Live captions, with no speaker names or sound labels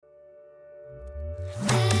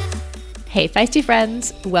Hey, Feisty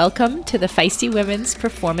friends, welcome to the Feisty Women's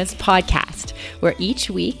Performance Podcast, where each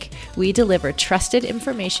week we deliver trusted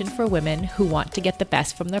information for women who want to get the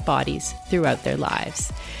best from their bodies throughout their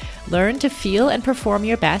lives. Learn to feel and perform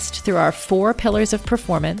your best through our 4 pillars of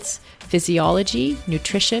performance: physiology,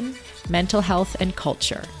 nutrition, mental health, and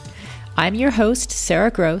culture. I'm your host, Sarah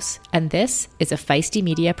Gross, and this is a Feisty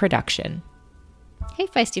Media production. Hey,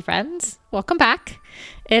 Feisty friends, welcome back.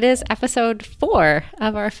 It is episode 4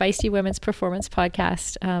 of our Feisty Women's Performance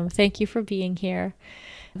Podcast. Thank you for being here.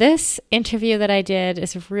 This interview that I did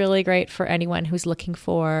is really great for anyone who's looking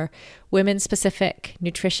for women-specific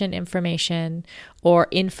nutrition information or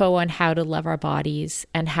info on how to love our bodies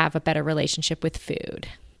and have a better relationship with food.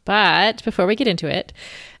 But before we get into it,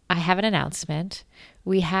 I have an announcement.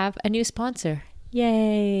 We have a new sponsor.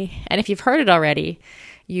 Yay! And if you've heard it already,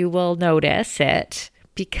 you will notice it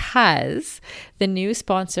because the new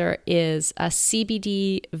sponsor is a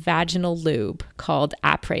CBD vaginal lube called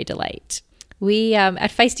Après Delight. We,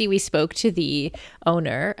 at Feisty, we spoke to the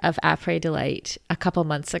owner of Après Delight a couple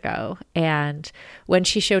months ago. And when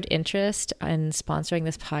she showed interest in sponsoring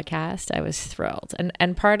this podcast, I was thrilled.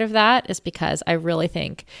 And part of that is because I really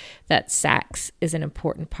think that sex is an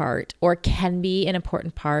important part, or can be an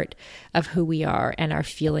important part, of who we are and our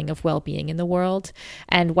feeling of well-being in the world.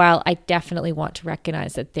 And while I definitely want to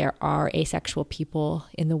recognize that there are asexual people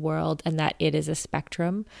in the world and that it is a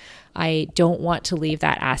spectrum, I don't want to leave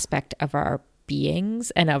that aspect of our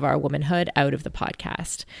beings and of our womanhood out of the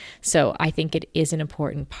podcast. So I think it is an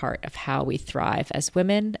important part of how we thrive as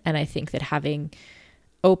women. And I think that having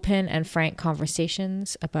open and frank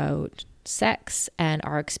conversations about sex and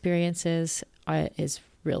our experiences is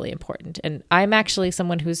really important. And I'm actually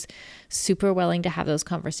someone who's super willing to have those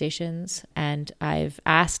conversations. And I've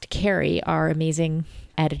asked Carrie, our amazing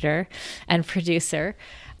editor and producer,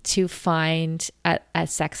 to find a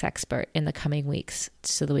sex expert in the coming weeks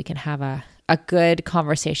so that we can have a good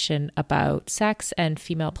conversation about sex and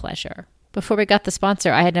female pleasure. Before we got the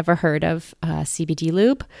sponsor, I had never heard of CBD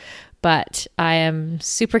lube, but I am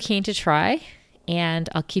super keen to try, and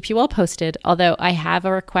I'll keep you all posted. Although I have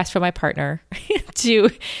a request from my partner to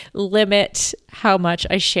limit how much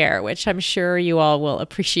I share, which I'm sure you all will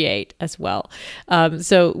appreciate as well.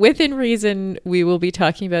 So within reason, we will be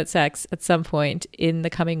talking about sex at some point in the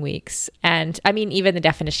coming weeks. And I mean, even the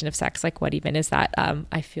definition of sex, like what even is that?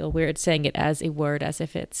 I feel weird saying it as a word, as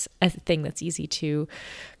if it's a thing that's easy to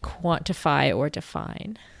quantify or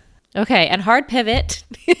define. Okay, and hard pivot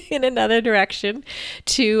in another direction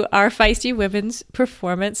to our Feisty Women's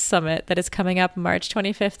Performance Summit that is coming up March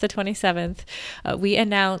 25th to 27th. We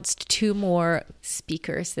announced 2 more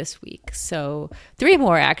speakers this week. So 3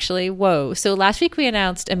 more, actually. Whoa. So last week we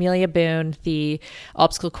announced Amelia Boone, the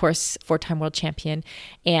obstacle course 4-time world champion,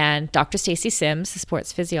 and Dr. Stacey Sims, the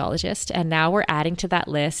sports physiologist. And now we're adding to that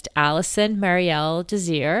list Alison Marielle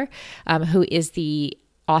Desir, who is the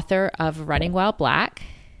author of Running While Black,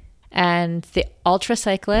 and the ultra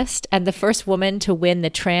cyclist and the first woman to win the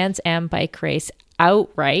Trans Am bike race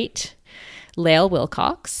outright, Lael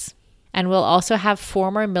Wilcox. And we'll also have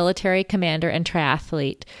former military commander and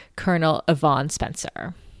triathlete, Colonel Yvonne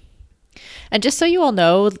Spencer. And just so you all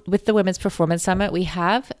know, with the Women's Performance Summit,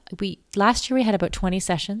 last year we had about 20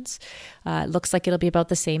 sessions. Looks like it'll be about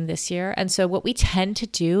the same this year. And so what we tend to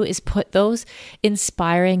do is put those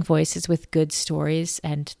inspiring voices with good stories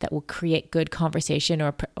and that will create good conversation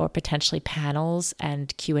or potentially panels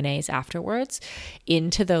and Q&As afterwards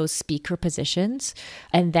into those speaker positions.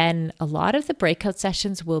 And then a lot of the breakout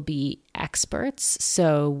sessions will be experts.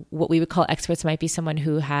 So what we would call experts might be someone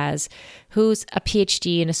who's a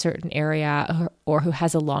PhD in a certain area or who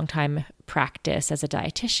has a long time practice as a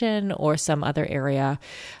dietitian or some other area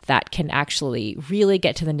that can actually really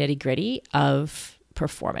get to the nitty-gritty of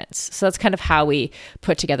performance. So that's kind of how we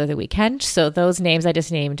put together the weekend. So those names I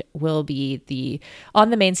just named will be on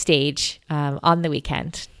the main stage on the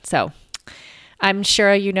weekend. So I'm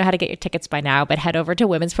sure you know how to get your tickets by now, but head over to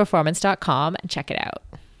womensperformance.com and check it out.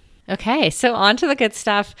 Okay, so on to the good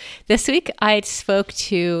stuff. This week, I spoke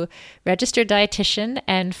to registered dietitian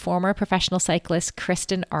and former professional cyclist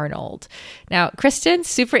Kristen Arnold. Now, Kristen's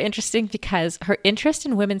super interesting because her interest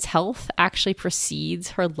in women's health actually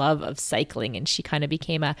precedes her love of cycling, and she kind of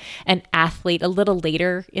became an athlete a little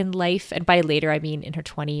later in life, and by later, I mean in her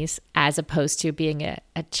 20s, as opposed to being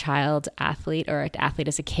a child athlete or an athlete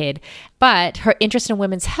as a kid. But her interest in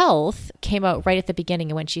women's health came out right at the beginning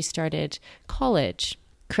when she started college.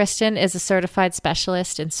 Kristen is a certified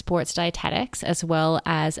specialist in sports dietetics as well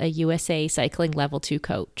as a USA Cycling Level 2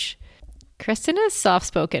 coach. Kristen is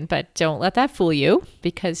soft-spoken, but don't let that fool you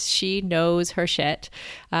because she knows her shit.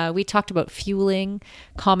 We talked about fueling,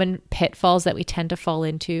 common pitfalls that we tend to fall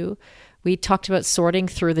into. We talked about sorting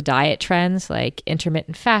through the diet trends like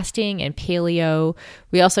intermittent fasting and paleo.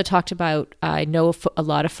 We also talked about, I know a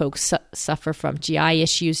lot of folks suffer from GI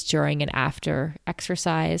issues during and after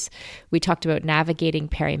exercise. We talked about navigating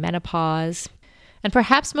perimenopause. And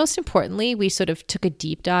perhaps most importantly, we sort of took a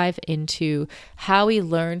deep dive into how we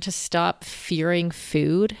learn to stop fearing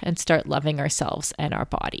food and start loving ourselves and our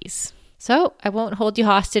bodies. So I won't hold you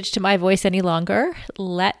hostage to my voice any longer.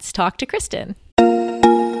 Let's talk to Kristen.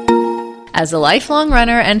 As a lifelong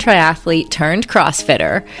runner and triathlete turned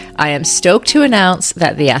CrossFitter, I am stoked to announce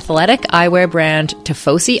that the athletic eyewear brand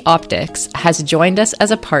Tifosi Optics has joined us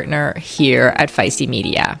as a partner here at Feisty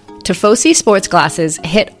Media. Tifosi sports glasses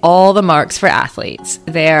hit all the marks for athletes.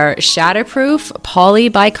 They're shatterproof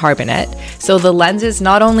polybicarbonate, so the lenses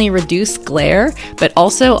not only reduce glare, but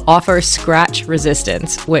also offer scratch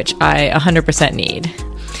resistance, which I 100% need.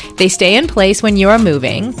 They stay in place when you are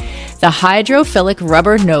moving. The hydrophilic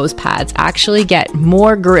rubber nose pads actually get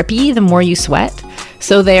more grippy the more you sweat,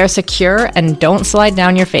 so they are secure and don't slide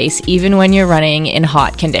down your face even when you're running in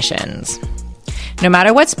hot conditions. No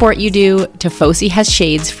matter what sport you do, Tifosi has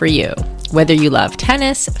shades for you. Whether you love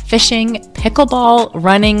tennis, fishing, pickleball,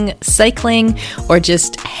 running, cycling, or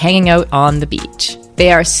just hanging out on the beach.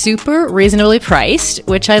 They are super reasonably priced,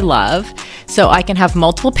 which I love, so I can have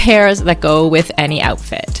multiple pairs that go with any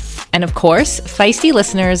outfit. And of course, Feisty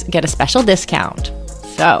listeners get a special discount.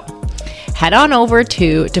 So head on over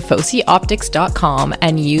to tifosioptics.com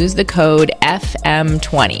and use the code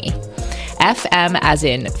FM20. FM as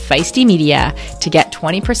in Feisty Media to get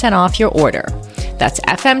 20% off your order. That's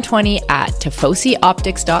FM20 at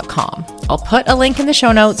tifosioptics.com. I'll put a link in the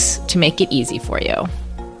show notes to make it easy for you.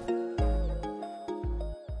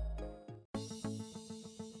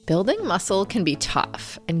 Building muscle can be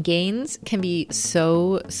tough and gains can be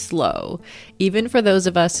so slow, even for those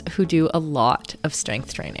of us who do a lot of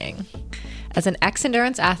strength training. As an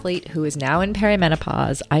ex-endurance athlete who is now in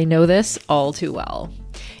perimenopause, I know this all too well.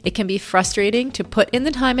 It can be frustrating to put in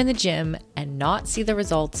the time in the gym and not see the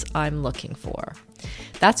results I'm looking for.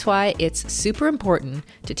 That's why it's super important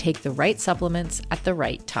to take the right supplements at the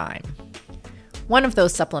right time. One of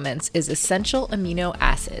those supplements is essential amino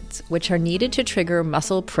acids, which are needed to trigger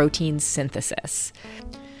muscle protein synthesis.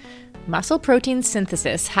 Muscle protein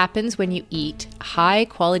synthesis happens when you eat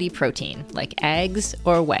high-quality protein, like eggs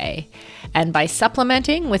or whey. And by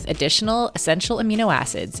supplementing with additional essential amino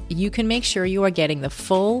acids, you can make sure you are getting the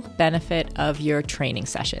full benefit of your training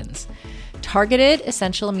sessions. Targeted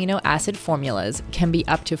essential amino acid formulas can be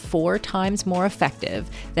up to 4 times more effective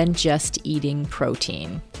than just eating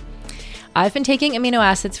protein. I've been taking amino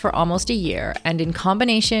acids for almost a year, and in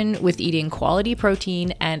combination with eating quality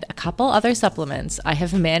protein and a couple other supplements, I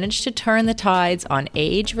have managed to turn the tides on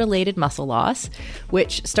age-related muscle loss,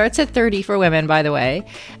 which starts at 30 for women, by the way,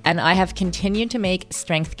 and I have continued to make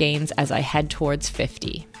strength gains as I head towards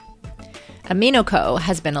 50. AminoCo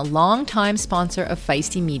has been a long-time sponsor of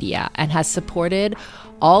Feisty Media and has supported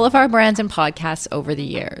all of our brands and podcasts over the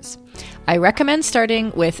years. I recommend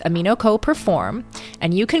starting with AminoCo Perform,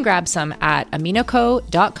 and you can grab some at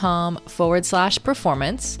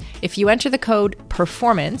aminoco.com/performance. If you enter the code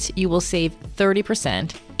PERFORMANCE, you will save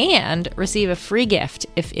 30% and receive a free gift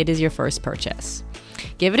if it is your first purchase.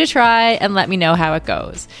 Give it a try and let me know how it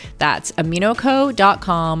goes. That's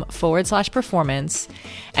aminoco.com/performance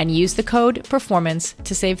and use the code PERFORMANCE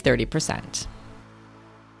to save 30%.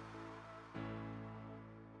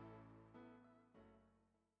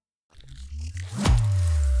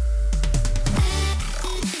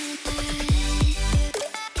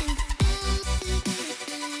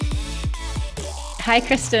 Hi,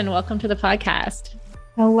 Kristen. Welcome to the podcast.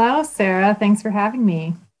 Hello, Sarah. Thanks for having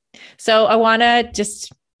me. So I want to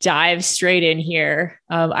just dive straight in here.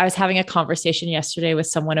 I was having a conversation yesterday with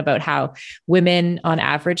someone about how women on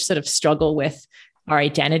average sort of struggle with our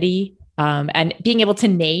identity and being able to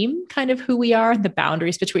name kind of who we are and the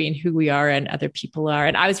boundaries between who we are and other people are.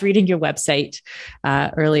 And I was reading your website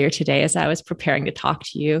earlier today as I was preparing to talk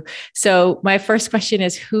to you. So my first question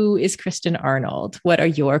is, who is Kristen Arnold? What are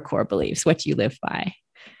your core beliefs? What do you live by?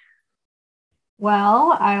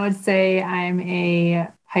 Well, I would say I'm a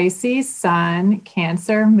Pisces sun,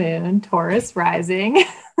 Cancer moon, Taurus rising.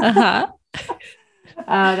 That's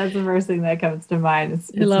the first thing that comes to mind.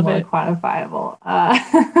 It's more quantifiable.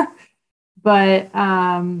 But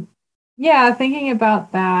thinking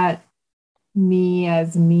about that, me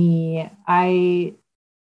as me, I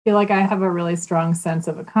feel like I have a really strong sense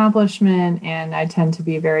of accomplishment, and I tend to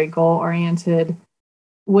be very goal-oriented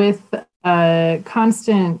with a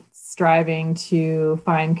constant striving to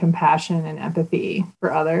find compassion and empathy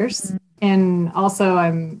for others. Mm-hmm. And also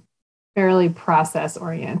I'm fairly process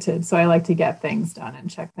oriented. So I like to get things done and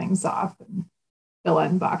check things off and fill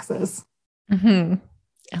in boxes. Mm-hmm.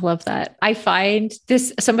 I love that. I find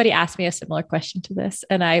this, somebody asked me a similar question to this,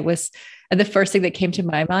 and the first thing that came to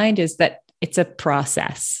my mind is that it's a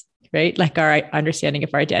process, right? Like our understanding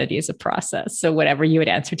of our identity is a process. So whatever you would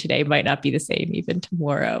answer today might not be the same even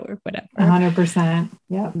tomorrow or whatever. 100%.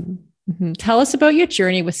 Yeah. Mm-hmm. Tell us about your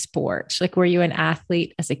journey with sport. Like, were you an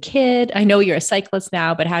athlete as a kid? I know you're a cyclist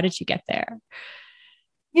now, but how did you get there?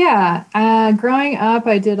 Yeah. Growing up,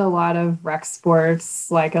 I did a lot of rec sports,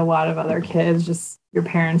 like a lot of other kids. Just your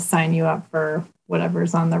parents sign you up for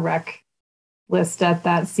whatever's on the rec list at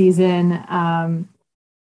that season.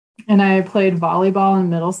 And I played volleyball in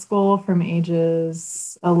middle school from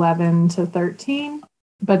ages 11 to 13.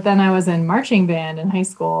 But then I was in marching band in high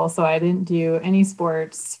school. So I didn't do any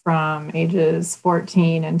sports from ages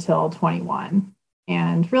 14 until 21.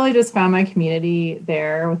 And really just found my community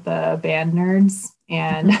there with the band nerds,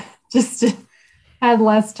 and just had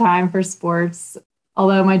less time for sports.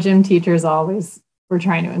 Although my gym teachers always were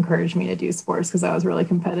trying to encourage me to do sports because I was really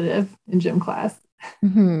competitive in gym class.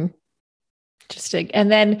 Mm-hmm. Interesting. And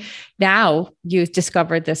then now you've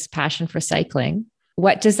discovered this passion for cycling.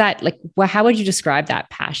 What does that like? How would you describe that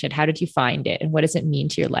passion? How did you find it? And what does it mean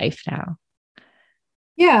to your life now?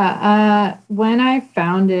 Yeah. When I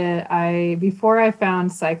found it, before I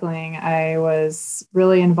found cycling, I was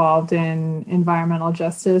really involved in environmental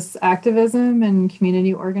justice activism and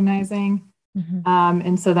community organizing. Mm-hmm.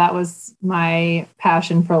 And so that was my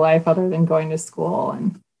passion for life, other than going to school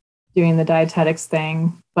and doing the dietetics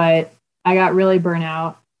thing. But I got really burnt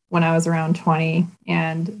out when I was around 20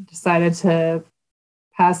 and decided to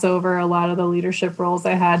pass over a lot of the leadership roles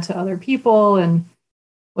I had to other people, and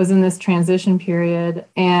was in this transition period.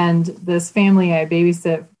 And this family I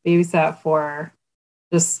babysat for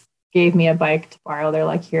just gave me a bike to borrow. They're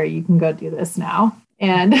like, here, you can go do this now.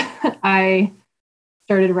 And I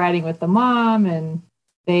started riding with the mom, and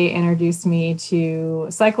they introduced me to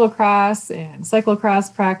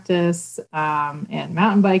cyclocross practice, and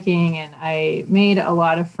mountain biking. And I made a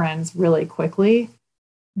lot of friends really quickly.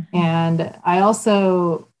 Mm-hmm. And I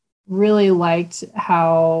also really liked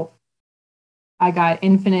how I got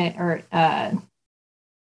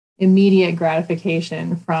immediate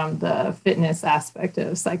gratification from the fitness aspect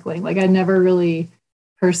of cycling. Like I never really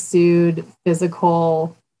pursued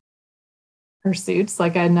physical pursuits.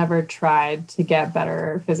 Like I never tried to get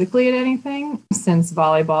better physically at anything since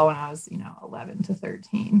volleyball when I was, 11 to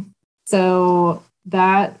 13. So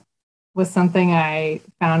that was something I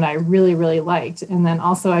found I really, really liked. And then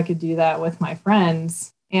also I could do that with my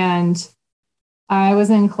friends. And I was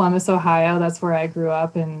in Columbus, Ohio. That's where I grew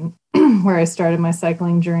up and where I started my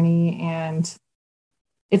cycling journey. And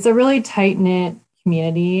it's a really tight-knit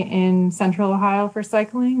community in Central Ohio for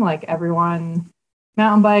cycling. Like everyone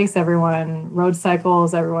mountain bikes, everyone road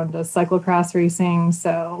cycles, everyone does cyclocross racing.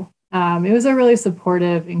 So it was a really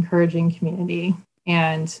supportive, encouraging community.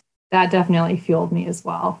 And that definitely fueled me as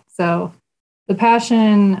well. So the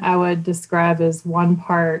passion I would describe as one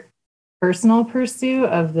part personal pursuit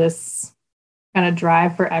of this kind of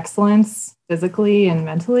drive for excellence physically and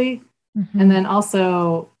mentally. Mm-hmm. And then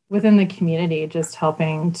also within the community, just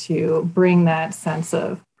helping to bring that sense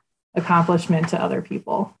of accomplishment to other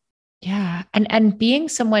people. Yeah. And being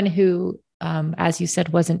someone who, as you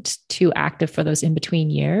said, wasn't too active for those in-between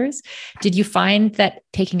years, did you find that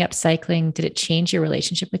taking up cycling, did it change your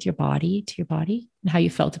relationship with your body, and how you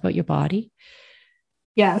felt about your body?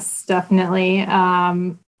 Yes, definitely.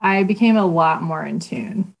 I became a lot more in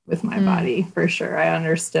tune with my body, for sure. I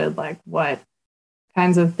understood like what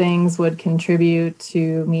kinds of things would contribute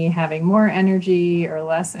to me having more energy or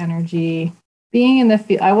less energy. Being in the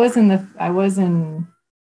field, I was in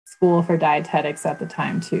school for dietetics at the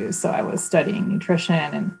time too. So I was studying nutrition,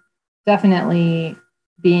 and definitely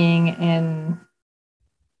being in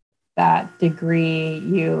that degree,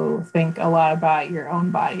 you think a lot about your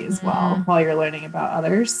own body as well while you're learning about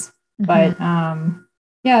others. Mm-hmm. But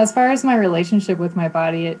yeah, as far as my relationship with my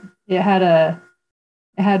body, it had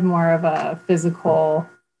more of a physical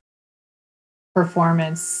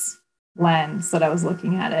performance lens that I was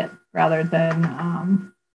looking at it, rather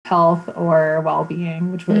than health or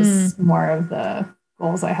well-being, which was more of the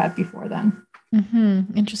goals I had before then.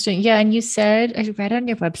 Mm-hmm. Interesting. Yeah. And you said, I read on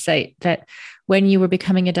your website that when you were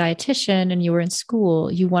becoming a dietitian and you were in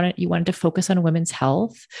school, you wanted to focus on women's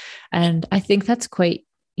health. And I think that's quite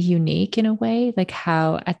unique in a way, like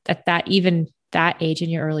how at that, even that age in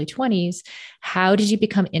your early 20s, how did you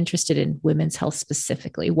become interested in women's health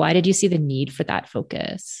specifically? Why did you see the need for that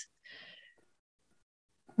focus?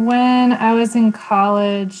 When I was in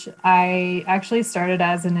college, I actually started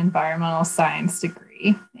as an environmental science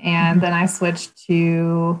degree, and then I switched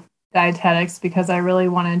to dietetics because I really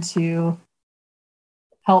wanted to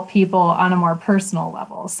help people on a more personal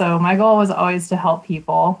level. So my goal was always to help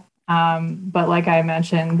people. But like I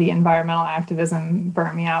mentioned, the environmental activism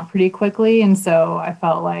burnt me out pretty quickly. And so I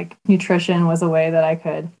felt like nutrition was a way that I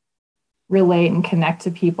could relate and connect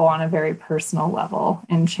to people on a very personal level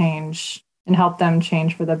and change and help them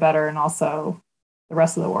change for the better, and also the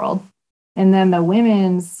rest of the world. And then the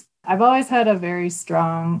women's, I've always had a very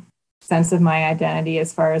strong sense of my identity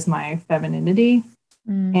as far as my femininity.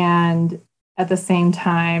 And at the same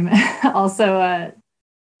time, also a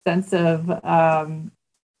sense of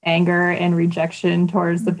anger and rejection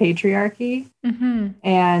towards the patriarchy.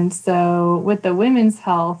 And so with the women's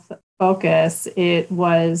health focus, it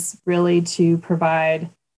was really to provide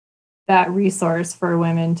that resource for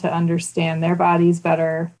women to understand their bodies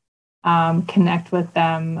better, connect with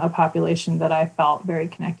them, a population that I felt very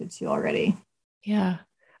connected to already. Yeah,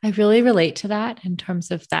 I really relate to that in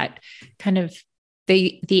terms of that kind of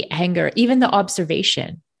the anger, even the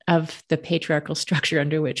observation of the patriarchal structure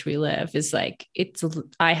under which we live is like,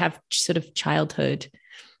 I have sort of childhood,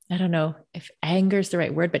 I don't know if anger is the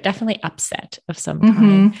right word, but definitely upset of some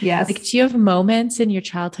kind. Yes. Like, do you have moments in your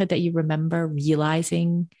childhood that you remember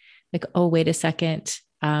realizing like, oh, wait a second,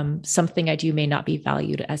 something I do may not be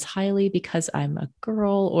valued as highly because I'm a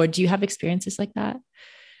girl? Or do you have experiences like that?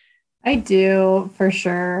 I do, for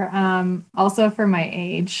sure. Also for my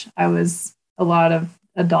age, a lot of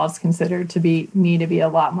adults considered me to be a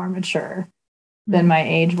lot more mature than my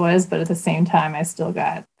age was. But at the same time, I still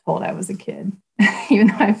got told I was a kid, even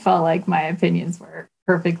though I felt like my opinions were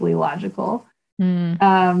perfectly logical.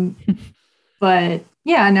 But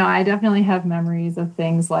yeah, no, I definitely have memories of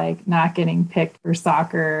things like not getting picked for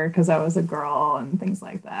soccer because I was a girl and things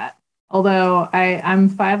like that. Although I'm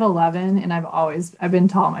 5'11" and I've been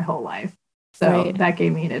tall my whole life. So that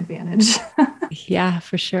gave me an advantage. Yeah,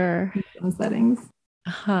 for sure. In some settings.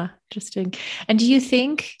 Interesting. And do you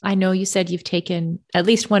think, I know you said you've taken at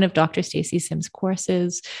least one of Dr. Stacey Sim's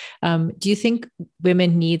courses. Do you think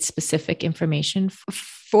women need specific information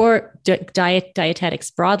for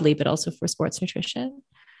dietetics broadly, but also for sports nutrition?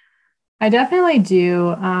 I definitely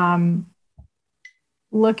do.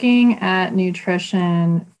 Looking at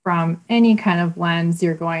nutrition from any kind of lens,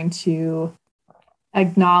 you're going to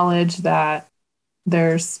acknowledge that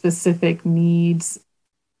there's specific needs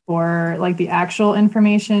for like the actual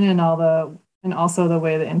information and also the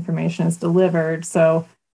way the information is delivered. So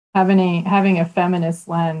having a feminist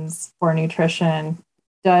lens for nutrition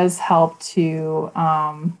does help to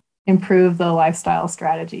improve the lifestyle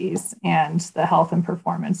strategies and the health and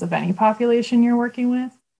performance of any population you're working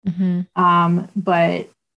with. But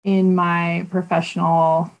in my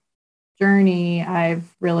professional journey, I've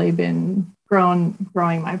really been growing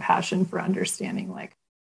my passion for understanding like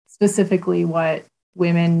specifically what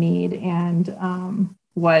women need and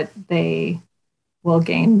what they will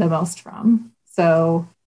gain the most from. So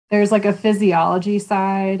there's like a physiology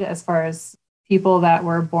side as far as people that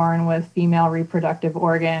were born with female reproductive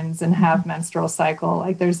organs and have menstrual cycle.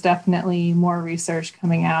 Like there's definitely more research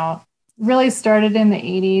coming out. Really started in the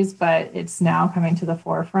 80s, but it's now coming to the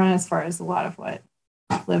forefront as far as a lot of what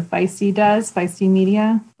Live Feisty does, Feisty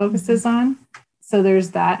Media focuses on. So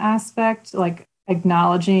there's that aspect, like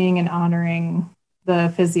acknowledging and honoring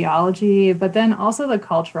the physiology, but then also the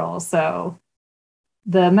cultural. So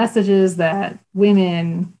the messages that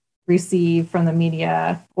women receive from the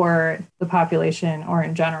media or the population or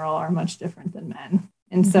in general are much different than men.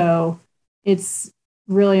 And so it's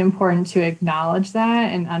really important to acknowledge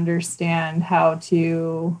that and understand how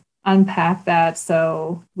to unpack that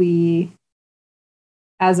so we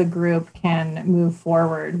as a group can move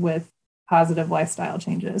forward with positive lifestyle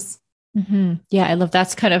changes. Yeah, I love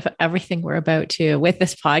that's kind of everything we're about too with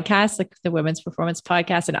this podcast, like the Women's Performance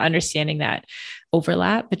Podcast, and understanding that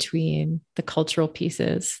overlap between the cultural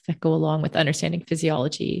pieces that go along with understanding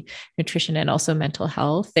physiology, nutrition, and also mental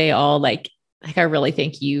health. They all like I really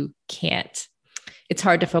think it's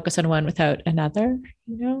hard to focus on one without another,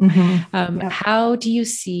 you know? How do you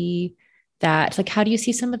see that? Like, how do you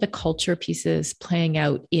see some of the culture pieces playing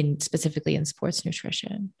out specifically in sports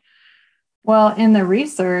nutrition? Well, in the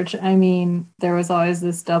research, I mean, there was always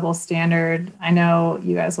this double standard. I know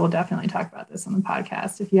you guys will definitely talk about this on the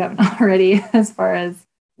podcast if you haven't already, as far as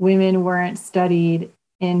women weren't studied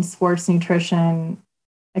in sports nutrition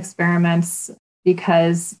experiments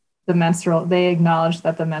because they acknowledged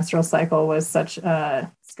that the menstrual cycle was such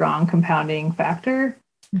a strong compounding factor.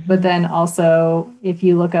 Mm-hmm. But then also, if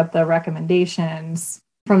you look up the recommendations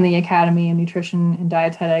from the Academy of Nutrition and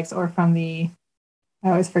Dietetics, or from I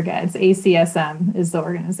always forget, it's ACSM is the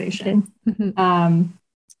organization. Mm-hmm.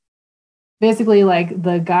 Basically, like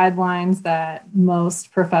the guidelines that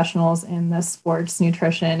most professionals in the sports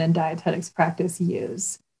nutrition and dietetics practice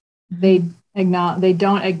use, mm-hmm. they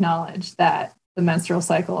don't acknowledge that the menstrual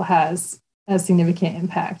cycle has a significant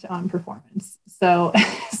impact on performance. So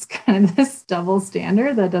it's kind of this double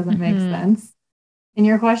standard that doesn't make mm-hmm. sense. And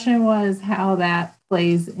your question was how that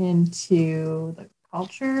plays into the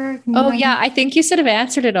culture. Oh yeah, I think you sort of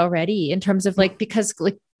answered it already in terms of like, because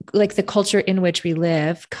like the culture in which we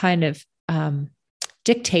live kind of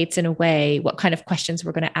dictates in a way what kind of questions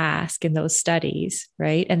we're going to ask in those studies,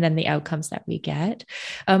 right? And then the outcomes that we get.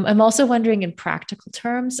 I'm also wondering, in practical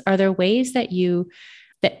terms, are there ways that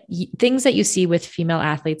things that you see with female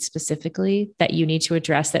athletes specifically that you need to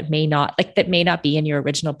address that may not be in your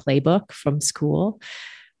original playbook from school?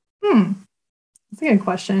 That's a good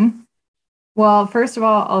question. Well, first of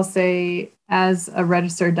all, I'll say, as a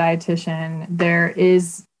registered dietitian, there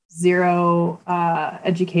is zero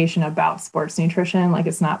education about sports nutrition. Like,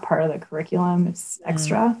 it's not part of the curriculum. It's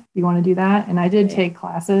extra. You want to do that. And I did take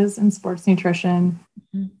classes in sports nutrition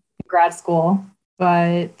in grad school.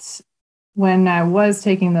 But when I was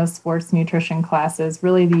taking those sports nutrition classes,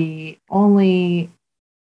 really the only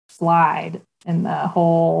slide in the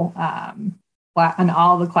whole, and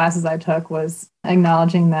all the classes I took, was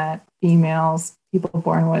acknowledging that people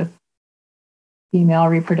born with female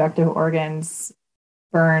reproductive organs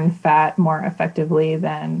burn fat more effectively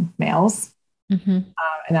than males. Mm-hmm.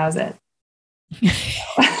 And that was it.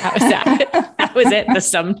 That was it. The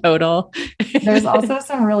sum total. There's also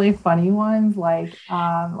some really funny ones, like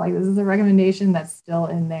this is a recommendation that's still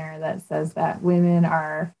in there that says that women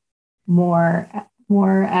are more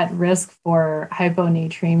at risk for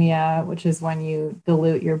hyponatremia, which is when you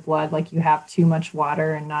dilute your blood, like you have too much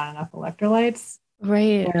water and not enough electrolytes.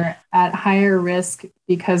 Right. They're at higher risk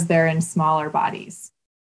because they're in smaller bodies.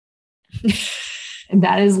 And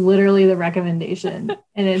that is literally the recommendation.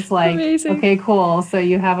 And it's like, amazing. Okay, cool. So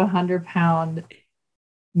you have 100-pound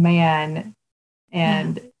man,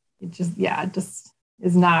 and it just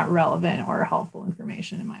is not relevant or helpful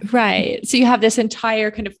information in my opinion. Right. So you have this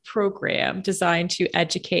entire kind of program designed to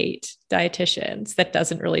educate dietitians that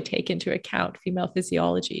doesn't really take into account female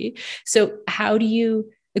physiology. So how do you,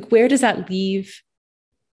 where does that leave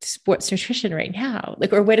sports nutrition right now?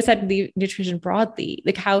 Or where does that leave nutrition broadly?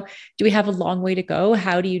 How do we have a long way to go?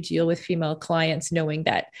 How do you deal with female clients knowing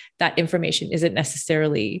that that information isn't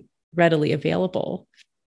necessarily readily available?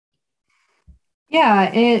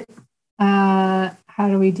 Yeah, how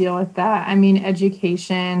do we deal with that? I mean,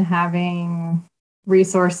 education, having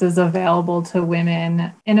resources available to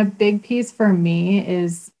women. And a big piece for me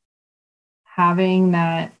is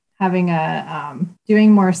doing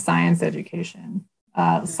more science education.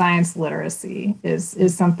 Science literacy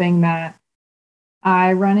is something that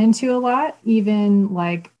I run into a lot,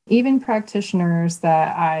 even practitioners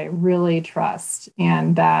that I really trust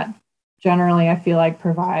and that generally I feel like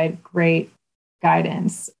provide great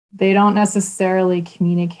guidance. They don't necessarily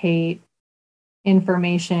communicate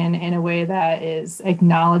information in a way that is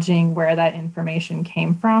acknowledging where that information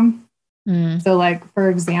came from. So like, for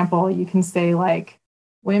example, you can say like,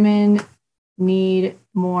 women need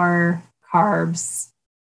more carbs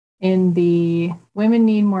in the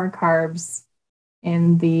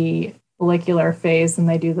follicular phase than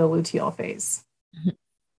they do the luteal phase. Mm-hmm.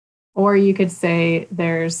 Or you could say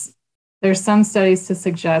there's some studies to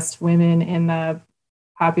suggest women in the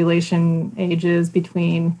population ages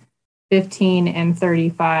between 15 and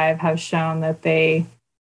 35 have shown that they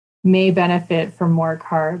may benefit from more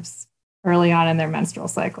carbs early on in their menstrual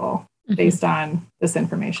cycle based on this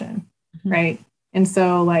information, right? And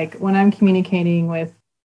so like when I'm communicating with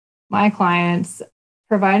my clients,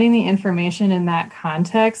 providing the information in that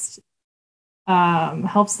context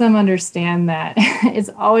helps them understand that it's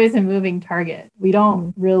always a moving target. We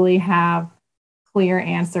don't really have clear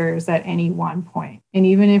answers at any one point. And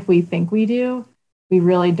even if we think we do, we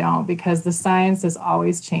really don't, because the science is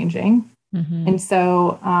always changing. And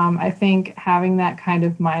so I think having that kind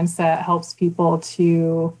of mindset helps people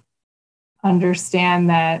to understand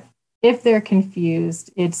that if they're confused,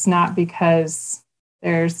 it's not because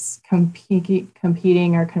there's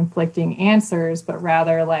competing or conflicting answers, but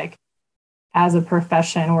rather like as a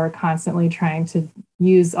profession, we're constantly trying to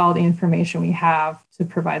use all the information we have to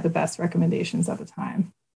provide the best recommendations at the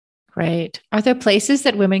time. Great. Are there places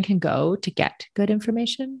that women can go to get good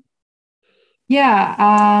information?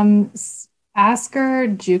 Yeah. Asker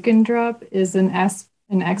Jukendrup is an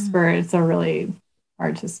expert. It's a really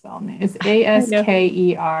hard to spell name. It's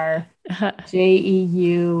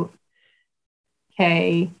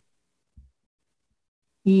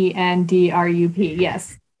ASKERJEUKENDRUP.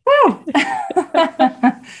 Yes. Woo!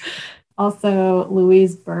 Also,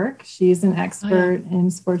 Louise Burke. She's an expert in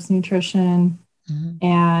sports nutrition. Mm-hmm.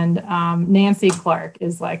 And Nancy Clark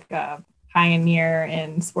is like a pioneer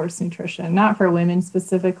in sports nutrition, not for women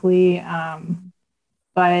specifically,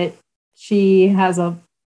 but she has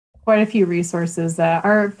quite a few resources that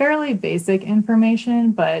are fairly basic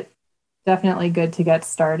information, but definitely good to get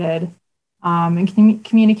started, and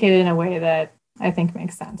communicate it in a way that I think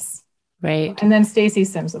makes sense. Right. And then Stacy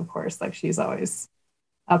Sims, of course, like she's always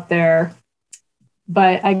up there.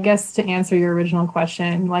 But I guess to answer your original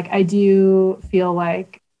question, like I do feel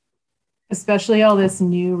like, especially all this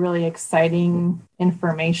new, really exciting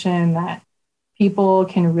information that people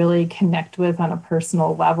can really connect with on a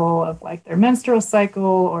personal level of like their menstrual cycle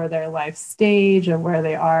or their life stage or where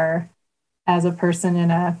they are as a person in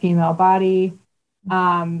a female body.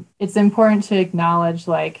 It's important to acknowledge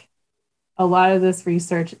like a lot of this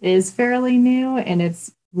research is fairly new, and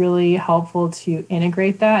it's really helpful to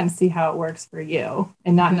integrate that and see how it works for you,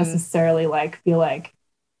 and not necessarily like feel like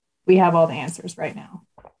we have all the answers right now.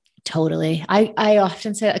 Totally. I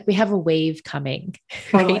often say like we have a wave coming,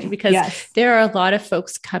 right? Because there are a lot of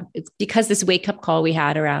folks because this wake up call we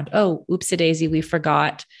had around, oh, oops a daisy, we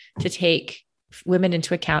forgot to take women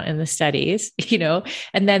into account in the studies,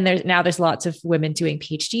 and then there's lots of women doing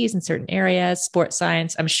PhDs in certain areas, sports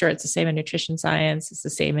science. I'm sure it's the same in nutrition science. It's the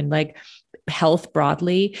same in like health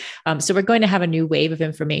broadly. So we're going to have a new wave of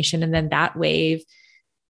information, and then that wave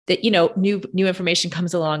that, new information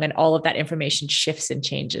comes along, and all of that information shifts and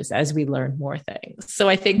changes as we learn more things. So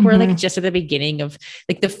I think we're like just at the beginning of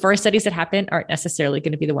like the first studies that happen aren't necessarily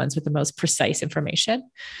going to be the ones with the most precise information.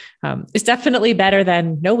 It's definitely better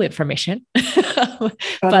than no information, but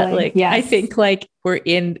like, I think like we're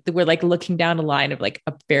like looking down a line of like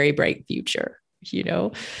a very bright future,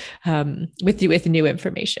 with new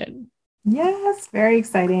information. Yes, very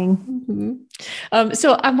exciting. Mm-hmm.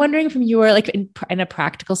 So I'm wondering from your, like in a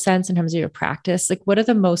practical sense, in terms of your practice, like what are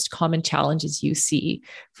the most common challenges you see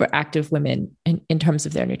for active women in terms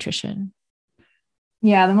of their nutrition?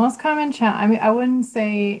 Yeah, the most common challenge, I mean, I wouldn't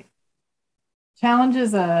say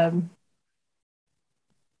challenges,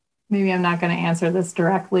 maybe I'm not going to answer this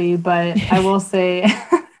directly, but I will say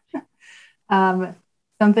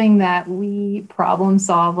something that we problem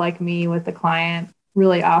solve, like me with the client,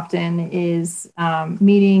 really often is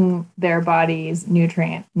meeting their body's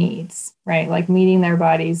nutrient needs, right? Like meeting their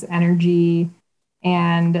body's energy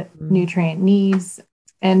and nutrient needs.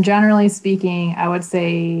 And generally speaking, I would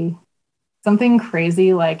say something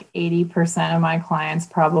crazy like 80% of my clients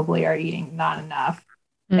probably are eating not enough,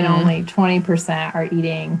 and only 20% are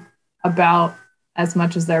eating about as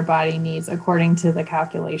much as their body needs according to the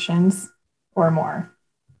calculations or more.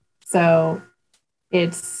 So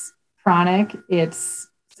it's chronic, it's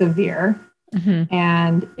severe,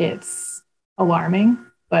 and it's alarming,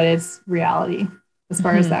 but it's reality as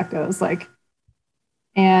far as that goes. Like,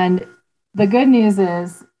 and the good news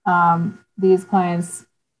is these clients,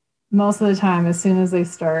 most of the time, as soon as they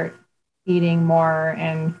start eating more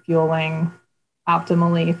and fueling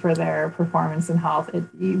optimally for their performance and health,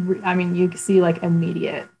 you see like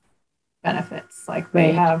immediate benefits. Like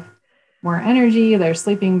they have more energy, they're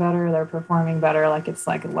sleeping better, they're performing better. Like it's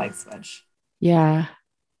like a light switch. Yeah.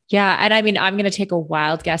 Yeah. And I mean, I'm going to take a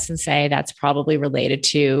wild guess and say that's probably related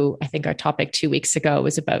to, I think our topic 2 weeks ago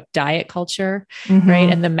was about diet culture,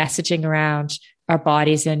 right? And the messaging around our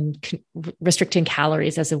bodies and restricting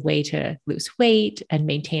calories as a way to lose weight and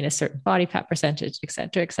maintain a certain body fat percentage,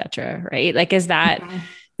 et cetera, right? Like, is that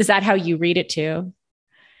how you read it too?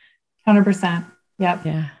 100%. Yep.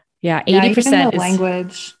 Yeah. Yeah. 80% is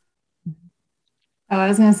language. Oh, I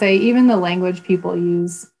was going to say, even the language people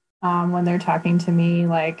use when they're talking to me,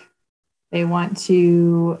 like they want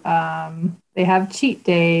to, they have cheat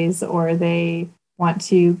days, or they want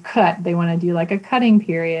to cut. They want to do like a cutting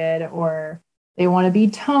period, or they want to be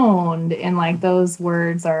toned. And like those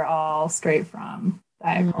words are all straight from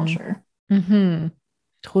diet culture.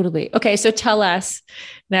 Totally. Okay. So tell us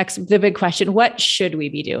next, the big question, what should we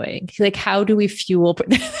be doing? Like, how do we fuel?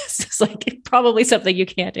 This is like probably something you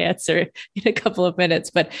can't answer in a couple of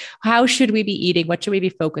minutes, but how should we be eating? What should we be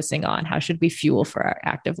focusing on? How should we fuel for our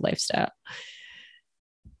active lifestyle?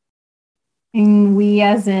 And we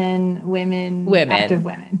as in women. Active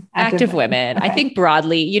women. Active women. Okay. I think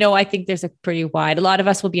broadly, I think there's a pretty wide, a lot of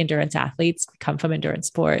us will be endurance athletes, come from endurance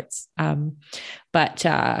sports. But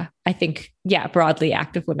I think, broadly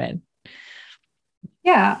active women.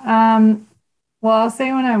 Yeah. Well, I'll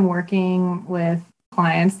say when I'm working with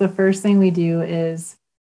clients, the first thing we do is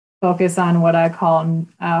focus on what I call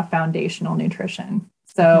foundational nutrition.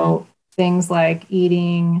 So things like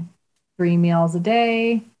eating 3 meals a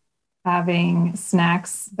day, having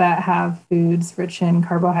snacks that have foods rich in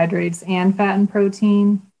carbohydrates and fat and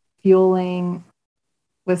protein, fueling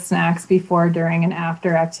with snacks before, during, and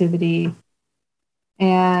after activity.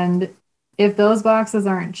 And if those boxes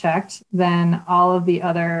aren't checked, then all of the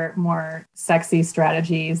other more sexy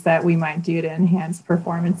strategies that we might do to enhance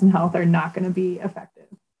performance and health are not going to be effective,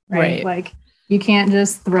 right? Like you can't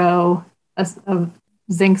just throw a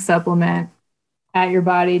zinc supplement at your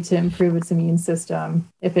body to improve its immune system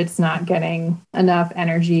if it's not getting enough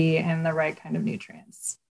energy and the right kind of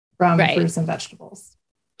nutrients from fruits and vegetables.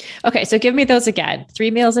 Okay, so give me those again.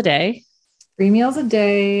 3 meals a day. 3 meals a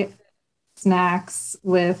day, snacks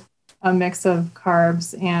with a mix of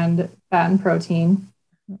carbs and fat and protein,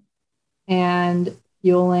 and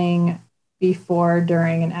fueling before,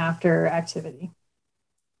 during, and after activity.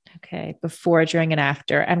 Okay, before, during, and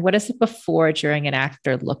after. And what does the before, during, and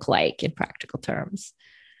after look like in practical terms?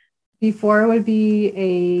 Before would be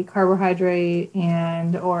a carbohydrate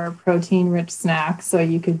and or protein-rich snack. So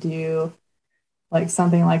you could do like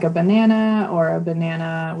something like a banana or a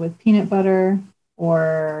banana with peanut butter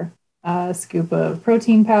or a scoop of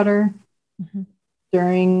protein powder.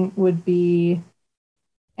 During would be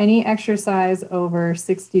any exercise over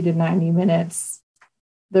 60 to 90 minutes.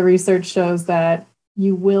 The research shows that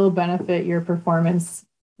you will benefit your performance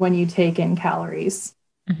when you take in calories.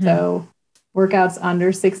 So workouts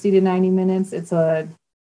under 60 to 90 minutes, it's a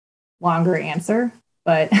longer answer,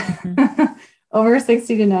 but over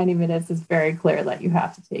 60 to 90 minutes, it's very clear that you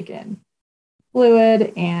have to take in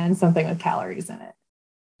fluid and something with calories in it.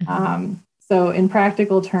 So in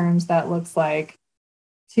practical terms, that looks like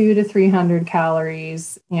 200 to 300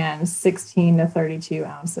 calories and 16 to 32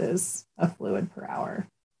 ounces of fluid per hour.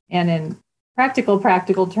 And in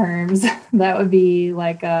practical terms, that would be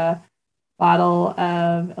like a bottle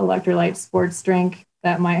of electrolyte sports drink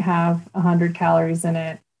that might have 100 calories in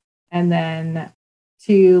it, and then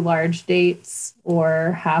 2 large dates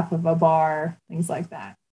or half of a bar, things like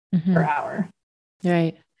that per hour.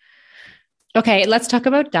 Right. Okay, let's talk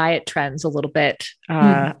about diet trends a little bit.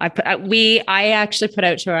 I actually put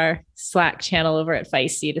out to our Slack channel over at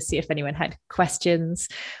Feisty to see if anyone had questions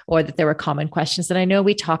or that there were common questions. And I know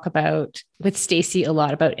we talk about with Stacey a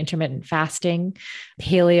lot about intermittent fasting,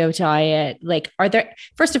 paleo diet. Like, are there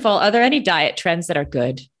any diet trends that are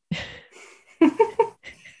good?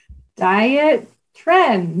 Diet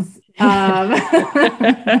trends. Trendy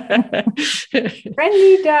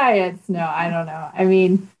diets. No, I don't know. I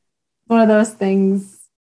mean, one of those things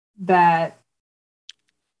that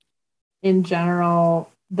in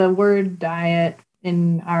general, the word diet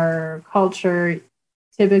in our culture,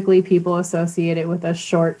 typically people associate it with a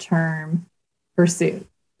short-term pursuit,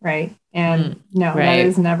 right? And that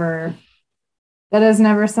is never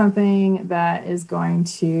something that is going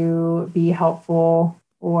to be helpful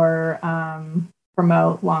or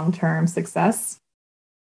promote long-term success.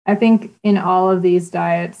 I think in all of these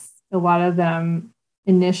diets, a lot of them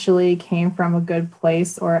initially came from a good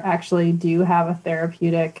place or actually do have a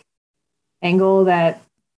therapeutic angle that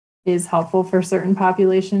is helpful for certain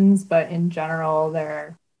populations, but in general,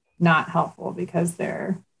 they're not helpful because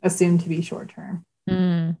they're assumed to be short-term.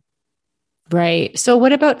 Right. So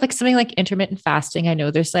what about like something like intermittent fasting? I know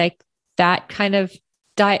there's like that kind of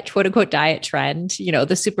diet, quote unquote, diet trend.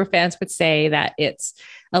 The super fans would say that it's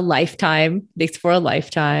a lifetime. It's for a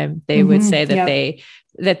lifetime. They would say that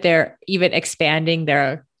that they're even expanding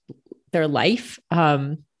their life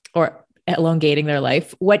or elongating their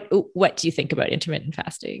life. What do you think about intermittent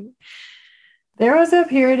fasting? There was a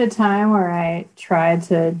period of time where I tried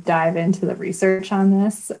to dive into the research on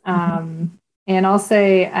this. And I'll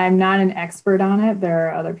say I'm not an expert on it. There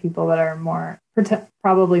are other people that are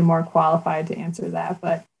probably more qualified to answer that.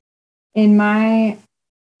 But in my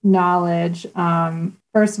knowledge,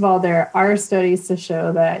 first of all, there are studies to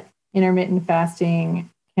show that intermittent fasting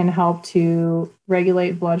can help to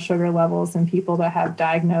regulate blood sugar levels in people that have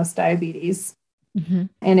diagnosed diabetes.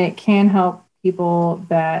 And it can help people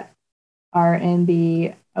that are in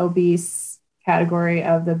the obese category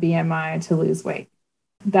of the BMI to lose weight.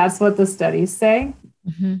 That's what the studies say.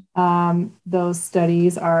 Those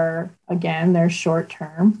studies are, again, they're short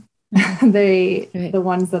term. The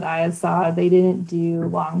ones that I saw, they didn't do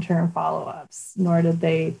long-term follow-ups, nor did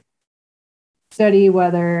they study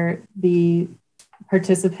whether the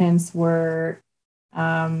participants were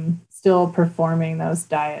still performing those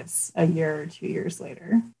diets a year or 2 years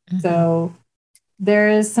later. Mm-hmm. So there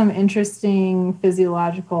is some interesting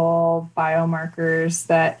physiological biomarkers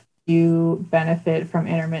that do benefit from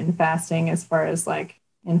intermittent fasting as far as like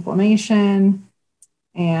inflammation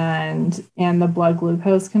and the blood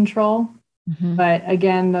glucose control. Mm-hmm. But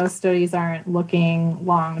again, those studies aren't looking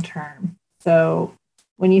long term. So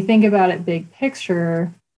when you think about it big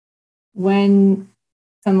picture, when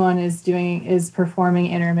someone is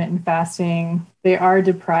performing intermittent fasting, they are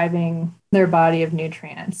depriving their body of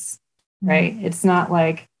nutrients, right? Mm-hmm. It's not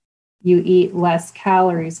like you eat less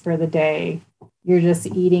calories for the day. You're just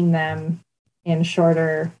eating them in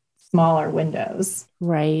shorter, smaller windows.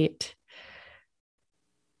 Right.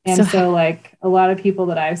 And so like a lot of people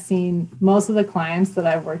that I've seen, most of the clients that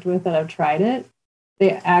I've worked with that have tried it,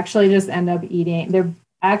 they actually just end up eating, they're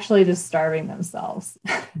actually just starving themselves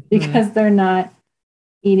because they're not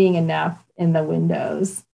eating enough in the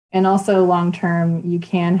windows. And also long-term, you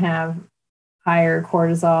can have higher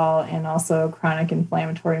cortisol and also chronic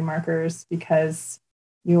inflammatory markers because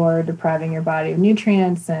you're depriving your body of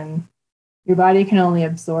nutrients, and your body can only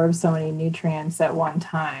absorb so many nutrients at one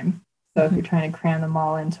time. So if you're trying to cram them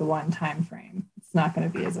all into one time frame, it's not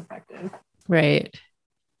going to be as effective. Right.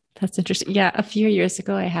 That's interesting. Yeah. A few years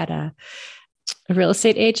ago, I had a real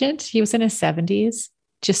estate agent. He was in his 70s,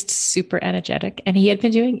 just super energetic. And he had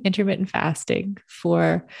been doing intermittent fasting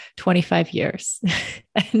for 25 years.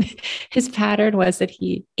 And his pattern was that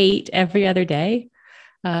he ate every other day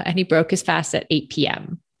and he broke his fast at 8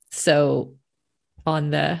 p.m. So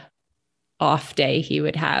on the off day he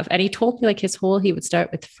would have, and he told me like he would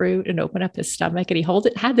start with fruit and open up his stomach, and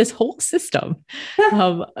had this whole system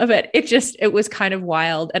of it. It was kind of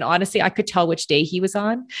wild. And honestly, I could tell which day he was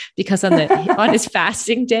on, because on his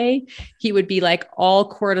fasting day, he would be like all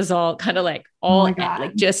cortisol, kind of like all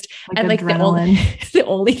like just, like, and like the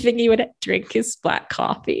only thing he would drink is black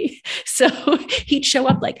coffee. So he'd show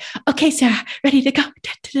up like, okay, Sarah, ready to go.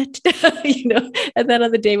 And then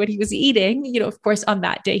on the day when he was eating, of course, on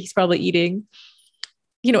that day, he's probably eating,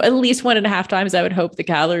 at least 1.5 times, I would hope, the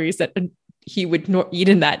calories that he would eat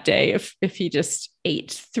in that day if he just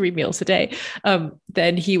ate 3 meals a day.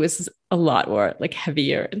 Then he was a lot more like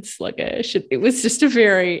heavier and sluggish. It was just a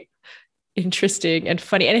very interesting and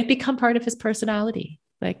funny, and it become part of his personality.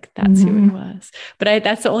 Like that's who he was. But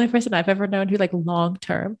that's the only person I've ever known who like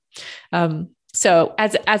long-term. So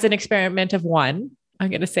as an experiment of one, I'm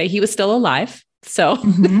going to say he was still alive. So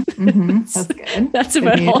that's good. That's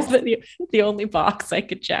about all the only box I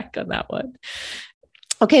could check on that one.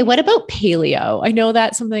 Okay. What about paleo? I know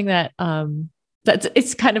that's something that,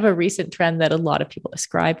 it's kind of a recent trend that a lot of people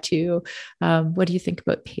ascribe to. What do you think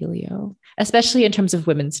about paleo, especially in terms of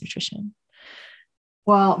women's nutrition?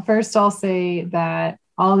 Well, first I'll say that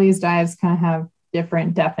all these diets kind of have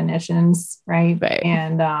different definitions, right?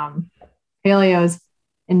 And paleo is,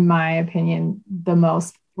 in my opinion, the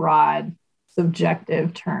most broad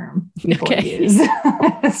subjective term people use.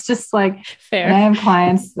 It's just like, fair. And I have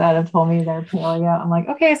clients that have told me they're paleo. I'm like,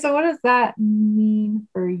 okay, so what does that mean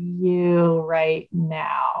for you right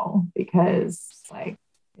now? Because like,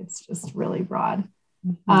 it's just really broad.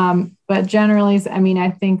 But generally, I mean, I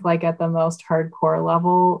think like at the most hardcore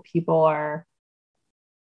level, people are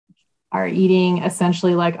eating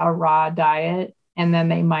essentially like a raw diet, and then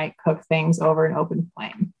they might cook things over an open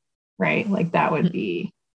flame, right? Like that would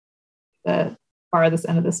be the farthest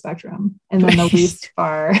end of the spectrum. And then the least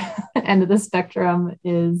far end of the spectrum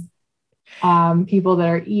is people that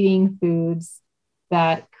are eating foods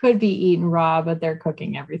that could be eaten raw, but they're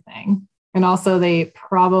cooking everything. And also they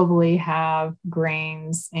probably have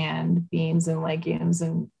grains and beans and legumes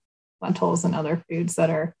and lentils and other foods that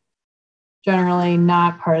are generally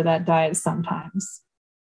not part of that diet sometimes.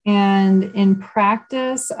 And in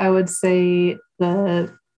practice, I would say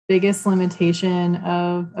the biggest limitation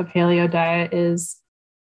of a paleo diet is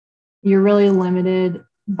you're really limited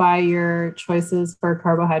by your choices for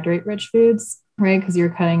carbohydrate-rich foods, right? Because you're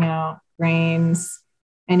cutting out grains,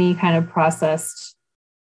 any kind of processed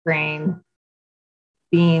grain,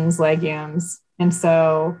 beans, legumes. And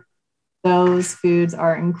so those foods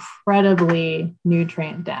are incredibly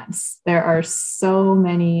nutrient dense. There are so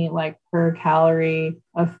many like per calorie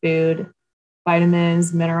of food,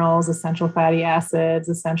 vitamins, minerals, essential fatty acids,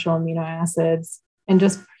 essential amino acids, and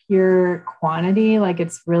just pure quantity. Like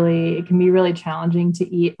it can be really challenging to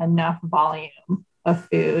eat enough volume of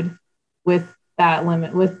food with that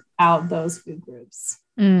limit, without those food groups.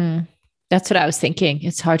 That's what I was thinking.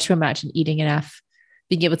 It's hard to imagine being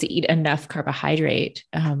able to eat enough carbohydrate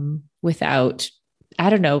without, I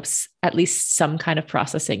don't know, at least some kind of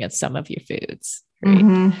processing of some of your foods. Right?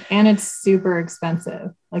 Mm-hmm. And it's super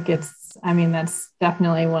expensive. Like that's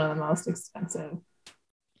definitely one of the most expensive,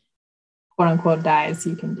 quote unquote, diets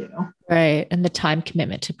you can do. Right. And the time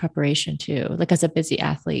commitment to preparation too. Like as a busy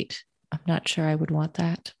athlete, I'm not sure I would want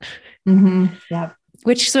that. Mm-hmm. Yeah.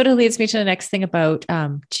 Which sort of leads me to the next thing about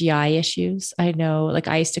GI issues. I know, like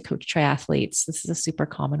I used to coach triathletes. This is a super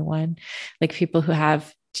common one. Like people who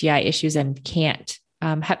have GI issues and can't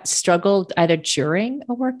have struggled either during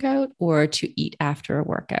a workout or to eat after a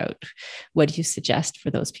workout. What do you suggest for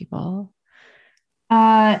those people?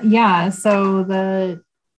 Yeah. So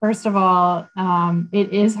first of all,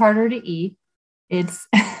 it is harder to eat. It's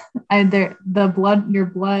your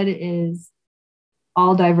blood is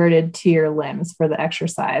all diverted to your limbs for the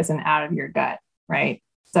exercise and out of your gut, right?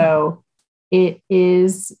 So it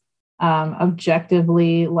is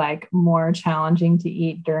objectively like more challenging to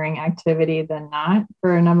eat during activity than not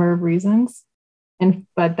for a number of reasons.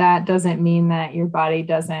 But that doesn't mean that your body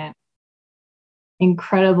doesn't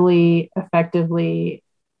incredibly effectively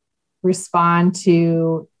respond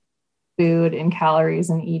to food and calories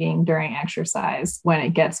and eating during exercise when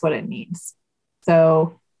it gets what it needs.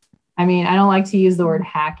 So I mean, I don't like to use the word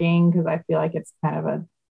hacking because I feel like it's kind of a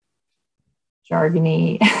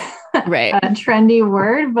jargony, right, trendy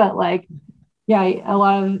word, but like,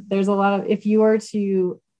 yeah, there's a lot of, if you were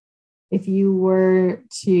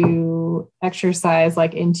to exercise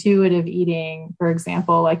like intuitive eating, for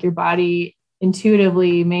example, like your body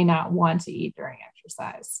intuitively may not want to eat during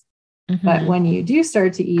exercise. Mm-hmm. But when you do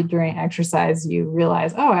start to eat during exercise, you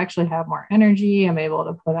realize, oh, I actually have more energy. I'm able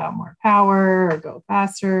to put out more power or go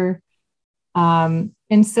faster.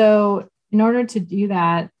 And so in order to do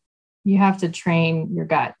that, you have to train your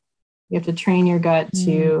gut. You have to train your gut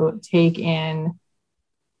to take in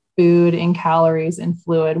food and calories and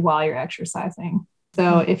fluid while you're exercising.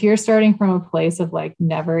 So if you're starting from a place of like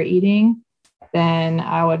never eating, then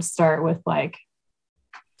I would start with like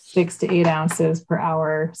 6 to 8 ounces per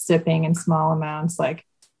hour, sipping in small amounts, like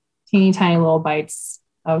teeny tiny little bites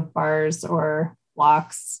of bars or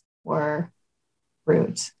blocks or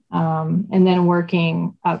fruit. And then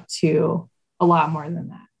working up to a lot more than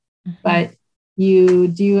that. Mm-hmm. But you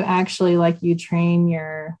do actually you train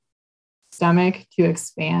your stomach to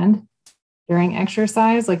expand during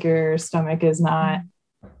exercise. Like your stomach is not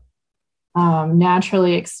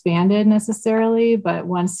naturally expanded necessarily, but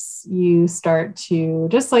once you start to,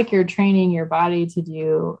 just like you're training your body to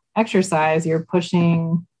do exercise, you're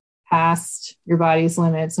pushing past your body's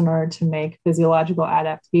limits in order to make physiological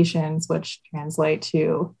adaptations, which translate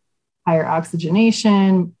to higher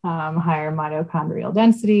oxygenation, higher mitochondrial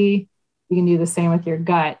density. You can do the same with your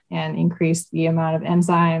gut and increase the amount of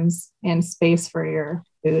enzymes and space for your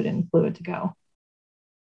food and fluid to go.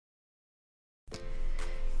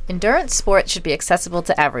 Endurance sports should be accessible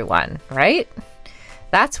to everyone, right?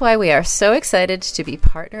 That's why we are so excited to be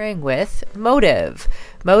partnering with Motive.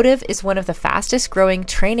 Motive is one of the fastest growing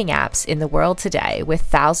training apps in the world today, with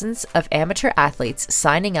thousands of amateur athletes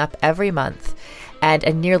signing up every month and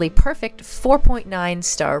a nearly perfect 4.9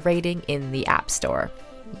 star rating in the App Store.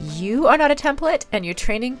 You are not a template, and your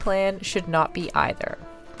training plan should not be either.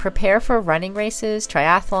 Prepare for running races,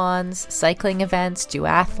 triathlons, cycling events,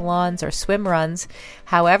 duathlons, or swim runs,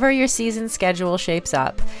 however your season schedule shapes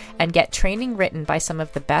up, and get training written by some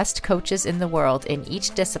of the best coaches in the world in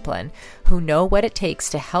each discipline who know what it takes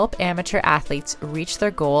to help amateur athletes reach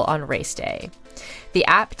their goal on race day. The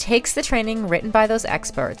app takes the training written by those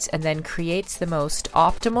experts and then creates the most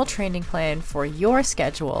optimal training plan for your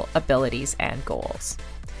schedule, abilities, and goals.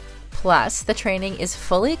 Plus, the training is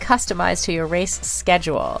fully customized to your race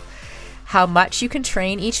schedule, how much you can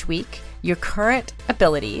train each week, your current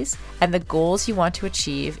abilities, and the goals you want to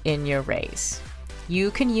achieve in your race. You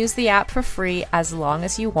can use the app for free as long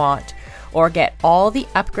as you want, or get all the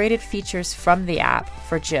upgraded features from the app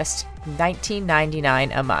for just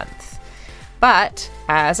 $19.99 a month. But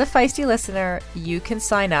as a Feisty listener, you can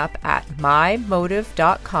sign up at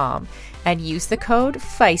mymotive.com and use the code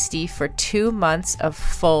Feisty for 2 months of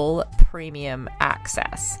full premium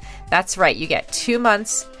access. That's right, you get 2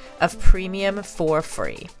 months of premium for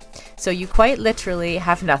free. So you quite literally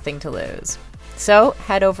have nothing to lose. So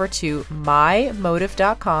head over to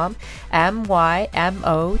mymotive.com,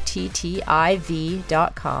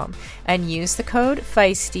 MYMOTTIV.com, and use the code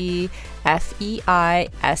FEISTY, FEISTY.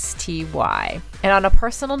 And on a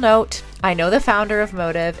personal note, I know the founder of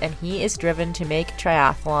Motive, and he is driven to make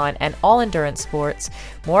triathlon and all endurance sports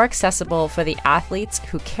more accessible for the athletes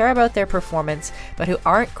who care about their performance, but who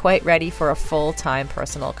aren't quite ready for a full-time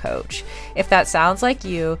personal coach. If that sounds like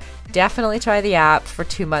you, definitely try the app for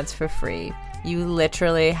 2 months for free. You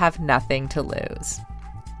literally have nothing to lose.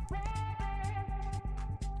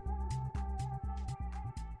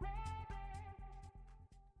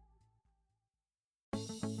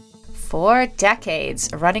 For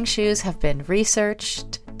decades, running shoes have been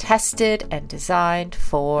researched, tested, and designed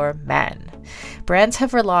for men. Brands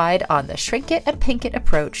have relied on the shrink it and pink it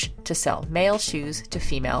approach to sell male shoes to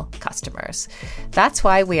female customers. That's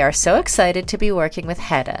why we are so excited to be working with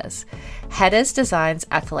Hedas. Hedas designs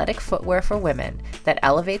athletic footwear for women that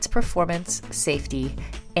elevates performance, safety,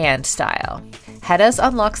 and style. Hedas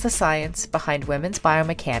unlocks the science behind women's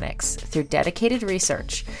biomechanics through dedicated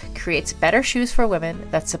research, creates better shoes for women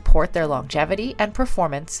that support their longevity and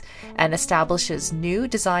performance, and establishes new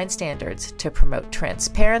design standards to promote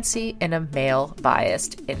transparency in a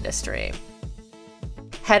male-biased industry.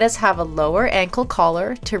 Hedas have a lower ankle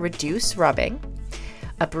collar to reduce rubbing,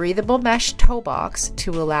 a breathable mesh toe box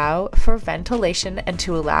to allow for ventilation and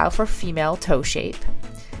to allow for female toe shape,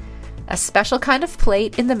 a special kind of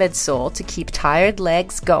plate in the midsole to keep tired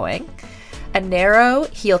legs going, a narrow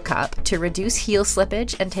heel cup to reduce heel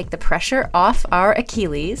slippage and take the pressure off our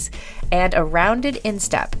Achilles, and a rounded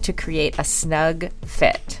instep to create a snug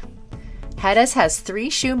fit. Hedas has 3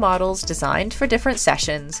 shoe models designed for different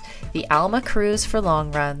sessions: the Alma Cruise for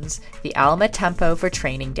long runs, the Alma Tempo for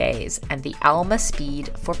training days, and the Alma Speed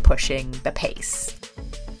for pushing the pace.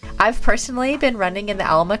 I've personally been running in the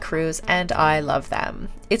Alma Cruise and I love them.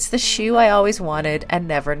 It's the shoe I always wanted and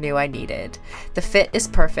never knew I needed. The fit is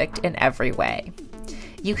perfect in every way.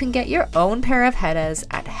 You can get your own pair of Hedas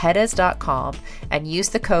at hedas.com and use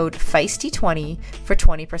the code FEISTY20 for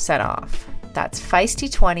 20% off. That's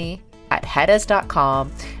FEISTY20 at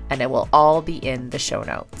hedas.com, and it will all be in the show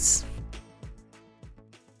notes.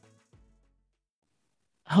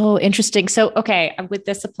 Oh, interesting. So, okay, would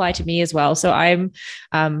this apply to me as well? So I'm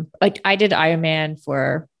I did Ironman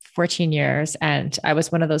for 14 years, and I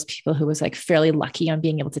was one of those people who was like fairly lucky on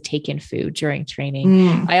being able to take in food during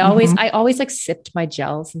training. I always like sipped my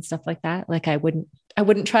gels and stuff like that. Like I wouldn't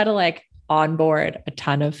try to like onboard a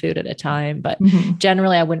ton of food at a time, but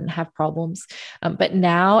generally I wouldn't have problems. But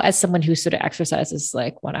now, as someone who sort of exercises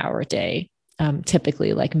like 1 hour a day,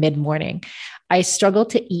 typically like mid-morning, I struggle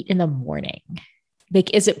to eat in the morning.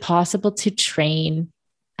 Like, is it possible to train?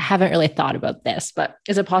 I haven't really thought about this, but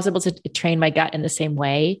is it possible to train my gut in the same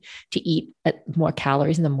way to eat more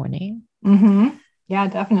calories in the morning? Yeah,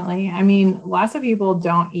 definitely. I mean, lots of people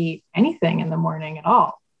don't eat anything in the morning at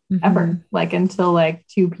all, ever, like until like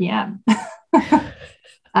 2 p.m.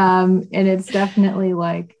 And it's definitely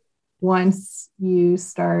like, once you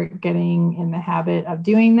start getting in the habit of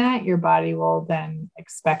doing that, your body will then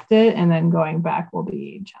expect it. And then going back will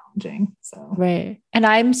be challenging. So, right. And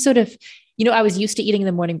I'm sort of, I was used to eating in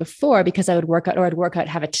the morning before because I would work out,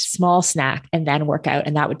 have a small snack and then work out,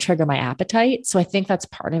 and that would trigger my appetite. So I think that's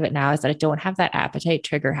part of it now, is that I don't have that appetite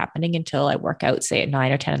trigger happening until I work out, say at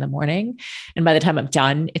 9 or 10 in the morning. And by the time I'm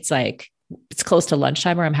done, it's like, it's close to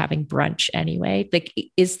lunchtime, or I'm having brunch anyway. Like,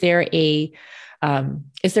 is there a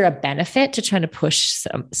benefit to trying to push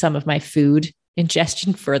some of my food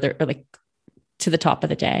ingestion further, or like to the top of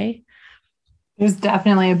the day? There's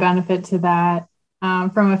definitely a benefit to that.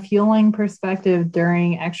 From a fueling perspective,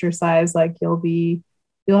 during exercise, like you'll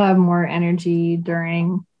have more energy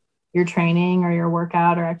during your training or your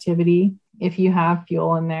workout or activity if you have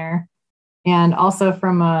fuel in there. And also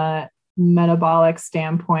from a metabolic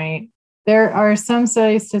standpoint, there are some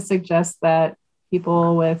studies to suggest that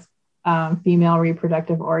people with female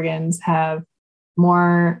reproductive organs have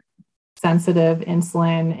more sensitive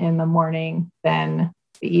insulin in the morning than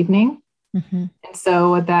the evening. And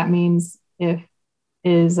so what that means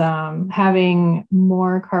is having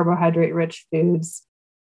more carbohydrate rich foods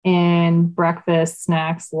and breakfast,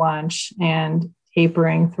 snacks, lunch, and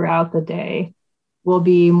tapering throughout the day will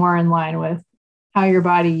be more in line with how your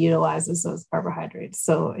body utilizes those carbohydrates.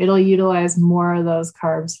 So it'll utilize more of those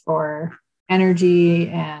carbs for energy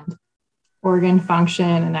and organ function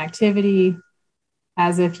and activity,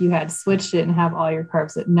 as if you had switched it and have all your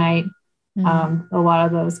carbs at night. A lot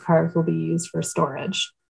of those carbs will be used for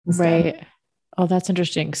storage instead. Right. Oh, that's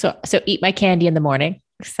interesting. So eat my candy in the morning,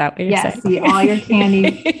 Is that what you're yes, saying? eat all your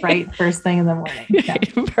candy right first thing in the morning. Yeah.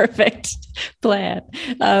 Perfect plan.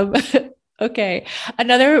 Okay.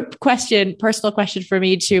 Another question, personal question for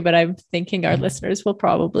me too, but I'm thinking our listeners will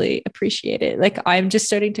probably appreciate it. Like I'm just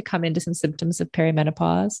starting to come into some symptoms of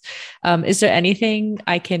perimenopause. Is there anything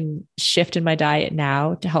I can shift in my diet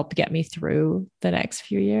now to help get me through the next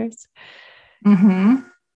few years? Mm-hmm.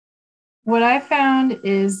 What I found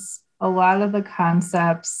is a lot of the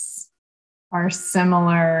concepts are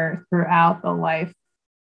similar throughout the life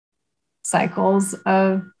cycles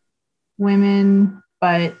of women,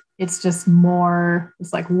 but it's just more,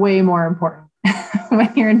 it's like way more important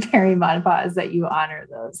when you're in perimenopause that you honor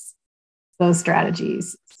those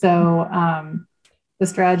strategies. So the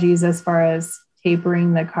strategies as far as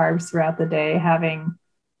tapering the carbs throughout the day, having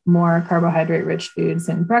more carbohydrate rich foods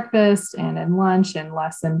in breakfast and in lunch and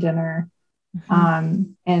less in dinner,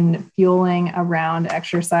 and fueling around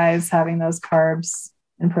exercise, having those carbs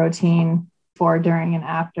and protein for, during, and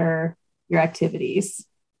after your activities.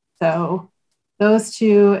 So those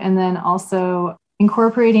two, and then also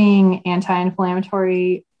incorporating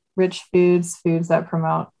anti-inflammatory rich foods that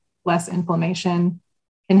promote less inflammation,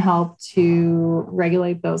 can help to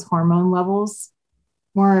regulate those hormone levels,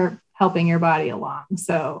 more helping your body along.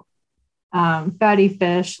 So fatty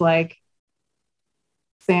fish like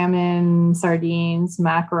salmon, sardines,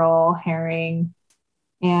 mackerel, herring,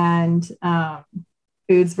 and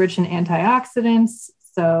foods rich in antioxidants.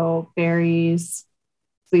 So berries,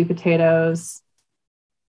 sweet potatoes,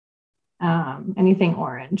 anything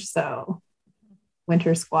orange. So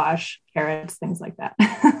winter squash, carrots, things like that.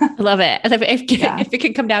 I love it. If it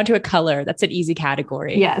can come down to a color, that's an easy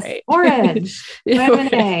category. Yes. Right? Orange.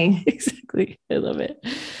 Vitamin A. Exactly. I love it.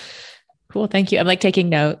 Cool. Thank you. I'm like taking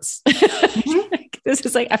notes. Mm-hmm. This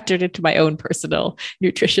is like after to my own personal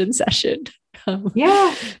nutrition session. Thank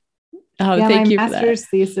my master's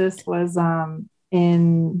thesis was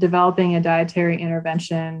in developing a dietary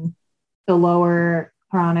intervention to lower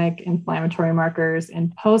chronic inflammatory markers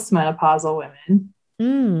in postmenopausal women.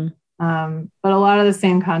 But a lot of the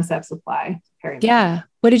same concepts apply to perimenopause. Yeah.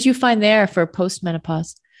 What did you find there for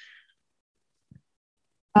postmenopause?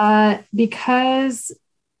 Because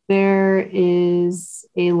there is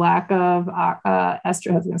a lack of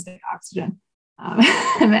estrogen, I was going to say oxygen,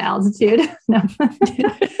 and altitude. No.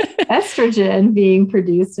 Estrogen being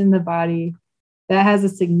produced in the body, that has a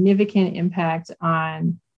significant impact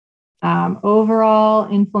on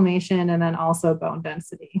overall inflammation and then also bone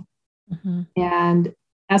density. And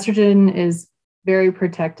estrogen is very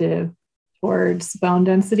protective towards bone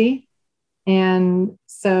density. And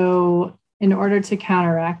so in order to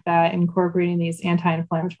counteract that, incorporating these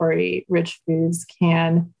anti-inflammatory rich foods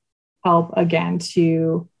can help again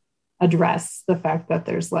to address the fact that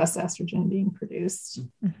there's less estrogen being produced.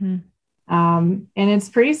 And it's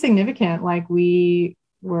pretty significant. Like we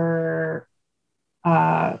were,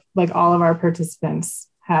 like all of our participants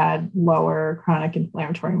had lower chronic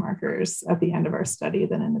inflammatory markers at the end of our study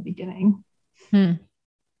than in the beginning.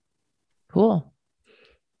 Cool.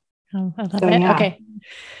 I love it. Yeah. Okay.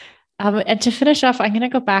 And to finish off, I'm going to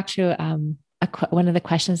go back to one of the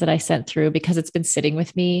questions that I sent through, because it's been sitting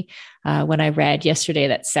with me when I read yesterday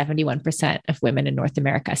that 71% of women in North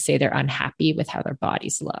America say they're unhappy with how their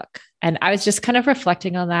bodies look. And I was just kind of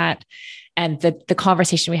reflecting on that and the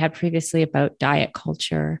conversation we had previously about diet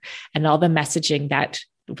culture and all the messaging that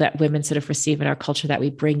women sort of receive in our culture that we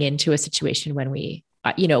bring into a situation when we,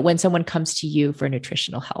 when someone comes to you for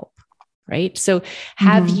nutritional help, right? So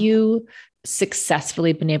have you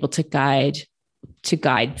successfully been able to guide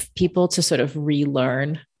people to sort of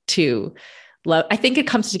relearn to love? I think it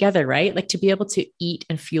comes together, right? Like to be able to eat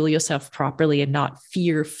and fuel yourself properly and not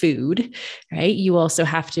fear food, right? You also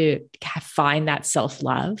have to find that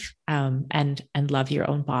self-love and love your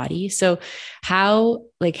own body. So how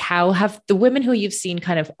have the women who you've seen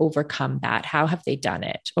kind of overcome that? How have they done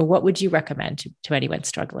it? Or what would you recommend to anyone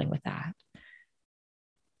struggling with that?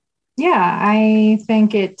 Yeah, I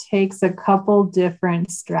think it takes a couple different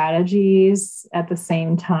strategies at the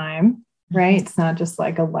same time, right? It's not just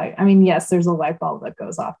like yes, there's a light bulb that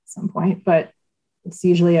goes off at some point, but it's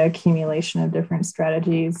usually an accumulation of different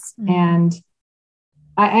strategies. And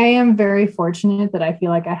I am very fortunate that I feel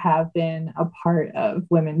like I have been a part of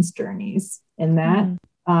women's journeys in that.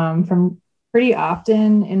 From pretty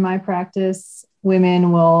often in my practice,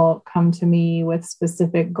 women will come to me with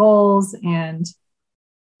specific goals, and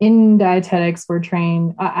in dietetics,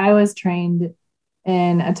 I was trained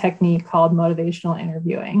in a technique called motivational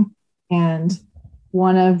interviewing. And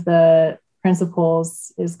one of the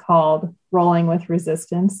principles is called rolling with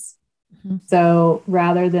resistance. So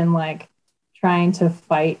rather than like trying to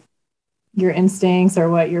fight your instincts or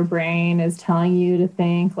what your brain is telling you to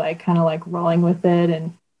think, like kind of like rolling with it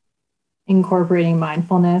and incorporating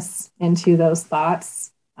mindfulness into those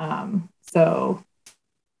thoughts. So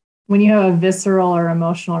when you have a visceral or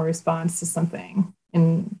emotional response to something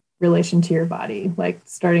in relation to your body, like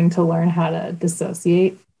starting to learn how to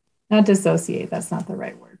not dissociate, that's not the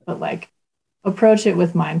right word, but like approach it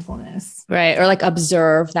with mindfulness. Right. Or like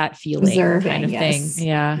observe that feeling kind of yes. thing.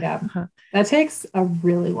 Yeah. Yeah. Uh-huh. That takes a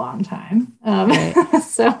really long time. Right.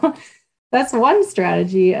 So that's one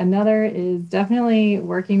strategy. Another is definitely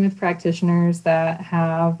working with practitioners that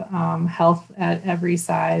have health at every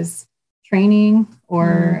size training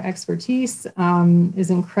or expertise is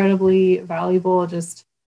incredibly valuable. Just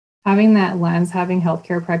having that lens, having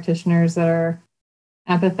healthcare practitioners that are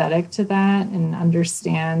empathetic to that and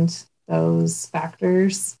understand those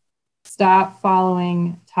factors. Stop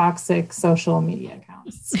following toxic social media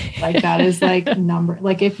accounts. Like that is like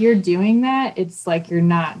like if you're doing that, it's like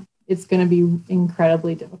it's going to be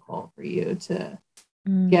incredibly difficult for you to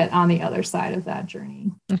get on the other side of that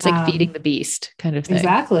journey. It's like feeding the beast kind of thing.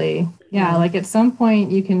 Exactly. Yeah. Like at some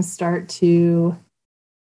point you can start to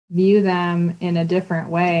view them in a different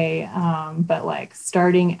way. But like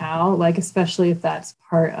starting out, like, especially if that's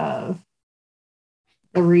part of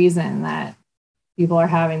the reason that people are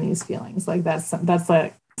having these feelings, like that's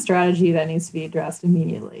a strategy that needs to be addressed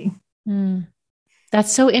immediately.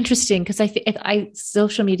 That's so interesting. Cause I think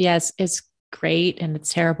social media is great and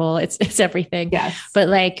it's terrible. It's everything. Yes. But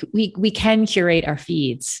like we can curate our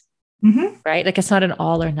feeds, right? Like it's not an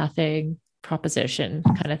all or nothing proposition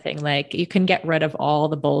kind of thing. Like you can get rid of all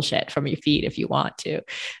the bullshit from your feed if you want to.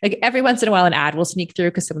 Like every once in a while an ad will sneak through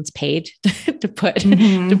because someone's paid to put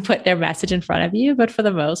their message in front of you. But for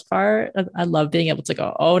the most part, I love being able to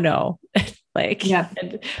go, oh no, like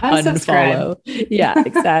and unfollow. Yeah,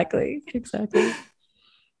 exactly.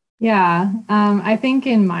 Yeah. I think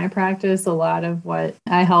in my practice, a lot of what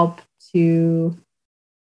I help to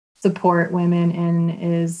support women in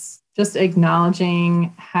is just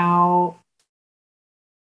acknowledging how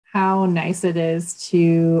nice it is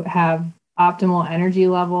to have optimal energy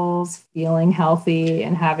levels, feeling healthy,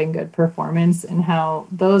 and having good performance, and how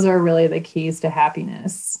those are really the keys to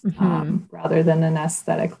happiness rather than an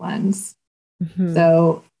aesthetic lens.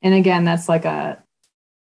 So, and again, that's what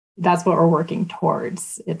we're working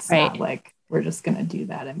towards. It's not like we're just going to do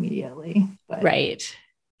that immediately. But. Right.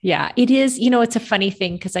 Yeah, it is. It's a funny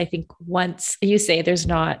thing because I think once you say there's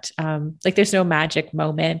not there's no magic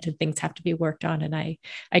moment and things have to be worked on. And I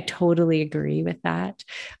totally agree with that.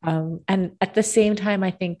 And at the same time, I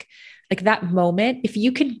think like that moment, if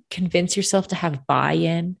you can convince yourself to have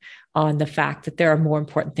buy-in on the fact that there are more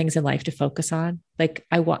important things in life to focus on, like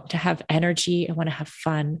I want to have energy, I want to have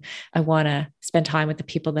fun, I want to spend time with the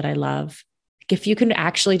people that I love. Like if you can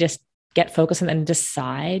actually just get focused on and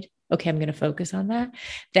decide, okay, I'm going to focus on that,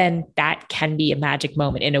 then that can be a magic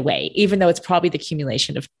moment in a way, even though it's probably the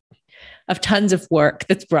accumulation of tons of work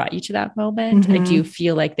that's brought you to that moment. I do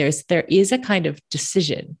feel like there is a kind of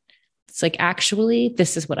decision. It's like, actually,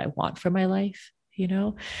 this is what I want for my life,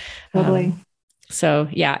 Totally. So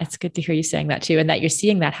yeah, it's good to hear you saying that too. And that you're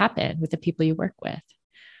seeing that happen with the people you work with.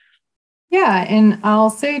 Yeah. And I'll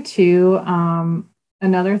say too,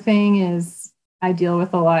 another thing is I deal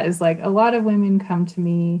with a lot is like a lot of women come to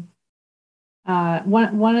me.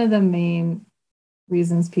 One of the main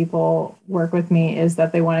reasons people work with me is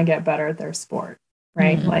that they want to get better at their sport,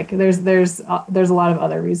 right? Like there's a lot of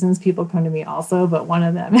other reasons people come to me also, but one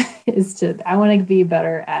of them is I want to be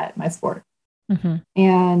better at my sport.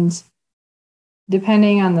 And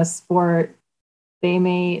depending on the sport,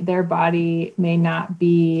 their body may not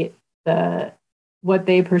be what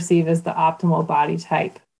they perceive as the optimal body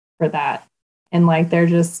type for that. And like, they're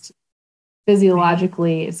just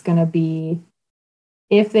physiologically, it's going to be,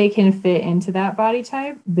 if they can fit into that body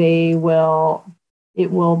type, it will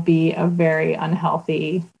be a very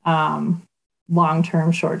unhealthy,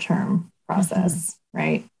 long-term, short-term process.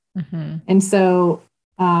 Right. And so,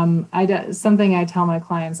 something I tell my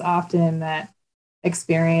clients often that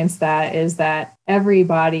experience that is that every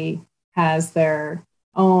body has their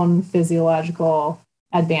own physiological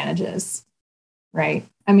advantages. Right.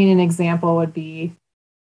 I mean, an example would be,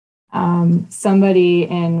 somebody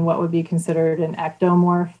in what would be considered an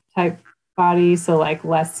ectomorph type body, so like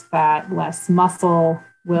less fat, less muscle,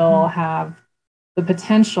 will have the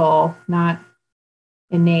potential, not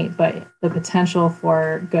innate, but the potential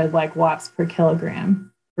for good like watts per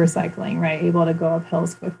kilogram for cycling, right? Able to go up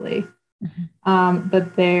hills quickly.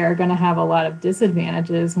 But they are going to have a lot of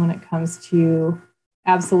disadvantages when it comes to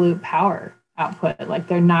absolute power output. Like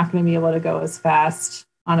they're not going to be able to go as fast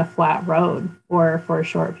on a flat road or for a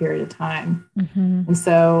short period of time. And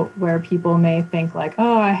so where people may think like,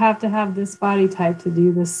 oh, I have to have this body type to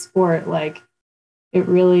do this sport, like it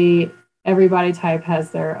really, every body type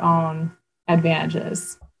has their own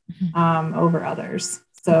advantages over others.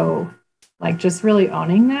 So like just really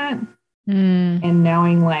owning that and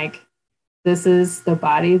knowing like this is the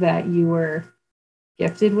body that you were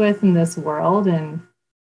gifted with in this world, and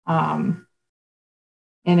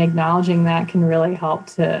acknowledging that can really help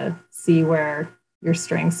to see where your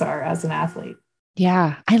strengths are as an athlete.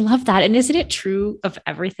 Yeah, I love that. And isn't it true of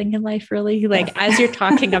everything in life, really? Like, yes. As you're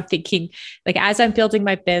talking, I'm thinking, like, as I'm building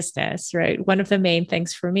my business, right? One of the main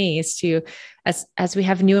things for me is to, as we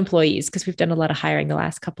have new employees, because we've done a lot of hiring the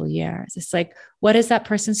last couple of years, it's like, what is that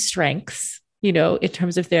person's strengths, you know, in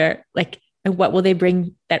terms of their, like, and what will they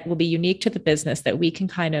bring that will be unique to the business that we can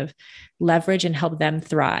kind of meverage and help them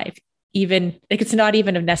thrive? Even like, it's not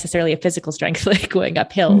even necessarily a physical strength, like going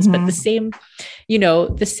up hills, but the same, you know,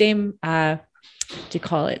 the same, to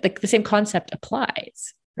call it, like the same concept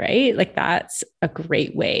applies, right? Like that's a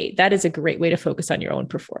great way. That is a great way to focus on your own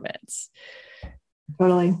performance.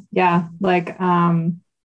 Totally. Yeah. Like,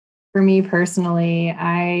 for me personally,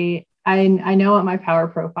 I know what my power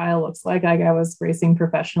profile looks like. Like I was racing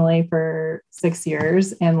professionally for 6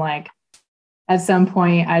 years, and like at some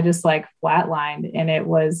point I just like flatlined, and it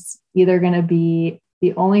was either going to be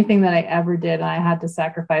the only thing that I ever did, and I had to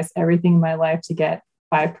sacrifice everything in my life to get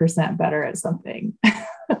 5% better at something,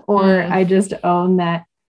 or I just own that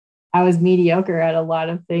I was mediocre at a lot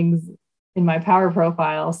of things in my power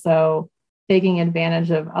profile. So taking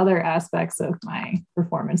advantage of other aspects of my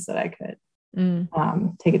performance that I could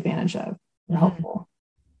take advantage of were helpful.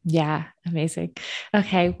 Yeah. Amazing.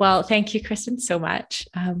 Okay. Well, thank you, Kristen, so much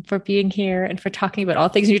for being here and for talking about all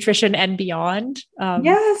things nutrition and beyond.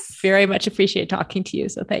 Yes. Very much appreciate talking to you.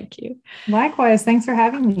 So thank you. Likewise. Thanks for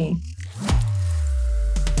having me.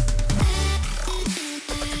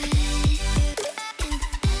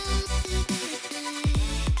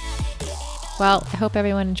 Well, I hope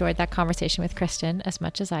everyone enjoyed that conversation with Kristen as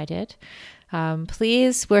much as I did.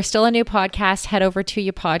 Please, we're still a new podcast. Head over to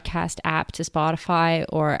your podcast app, to Spotify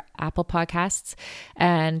or Apple Podcasts,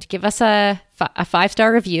 and give us a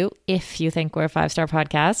 5-star review if you think we're a 5-star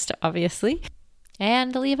podcast, obviously,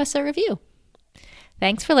 and leave us a review.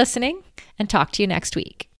 Thanks for listening, and talk to you next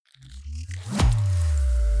week.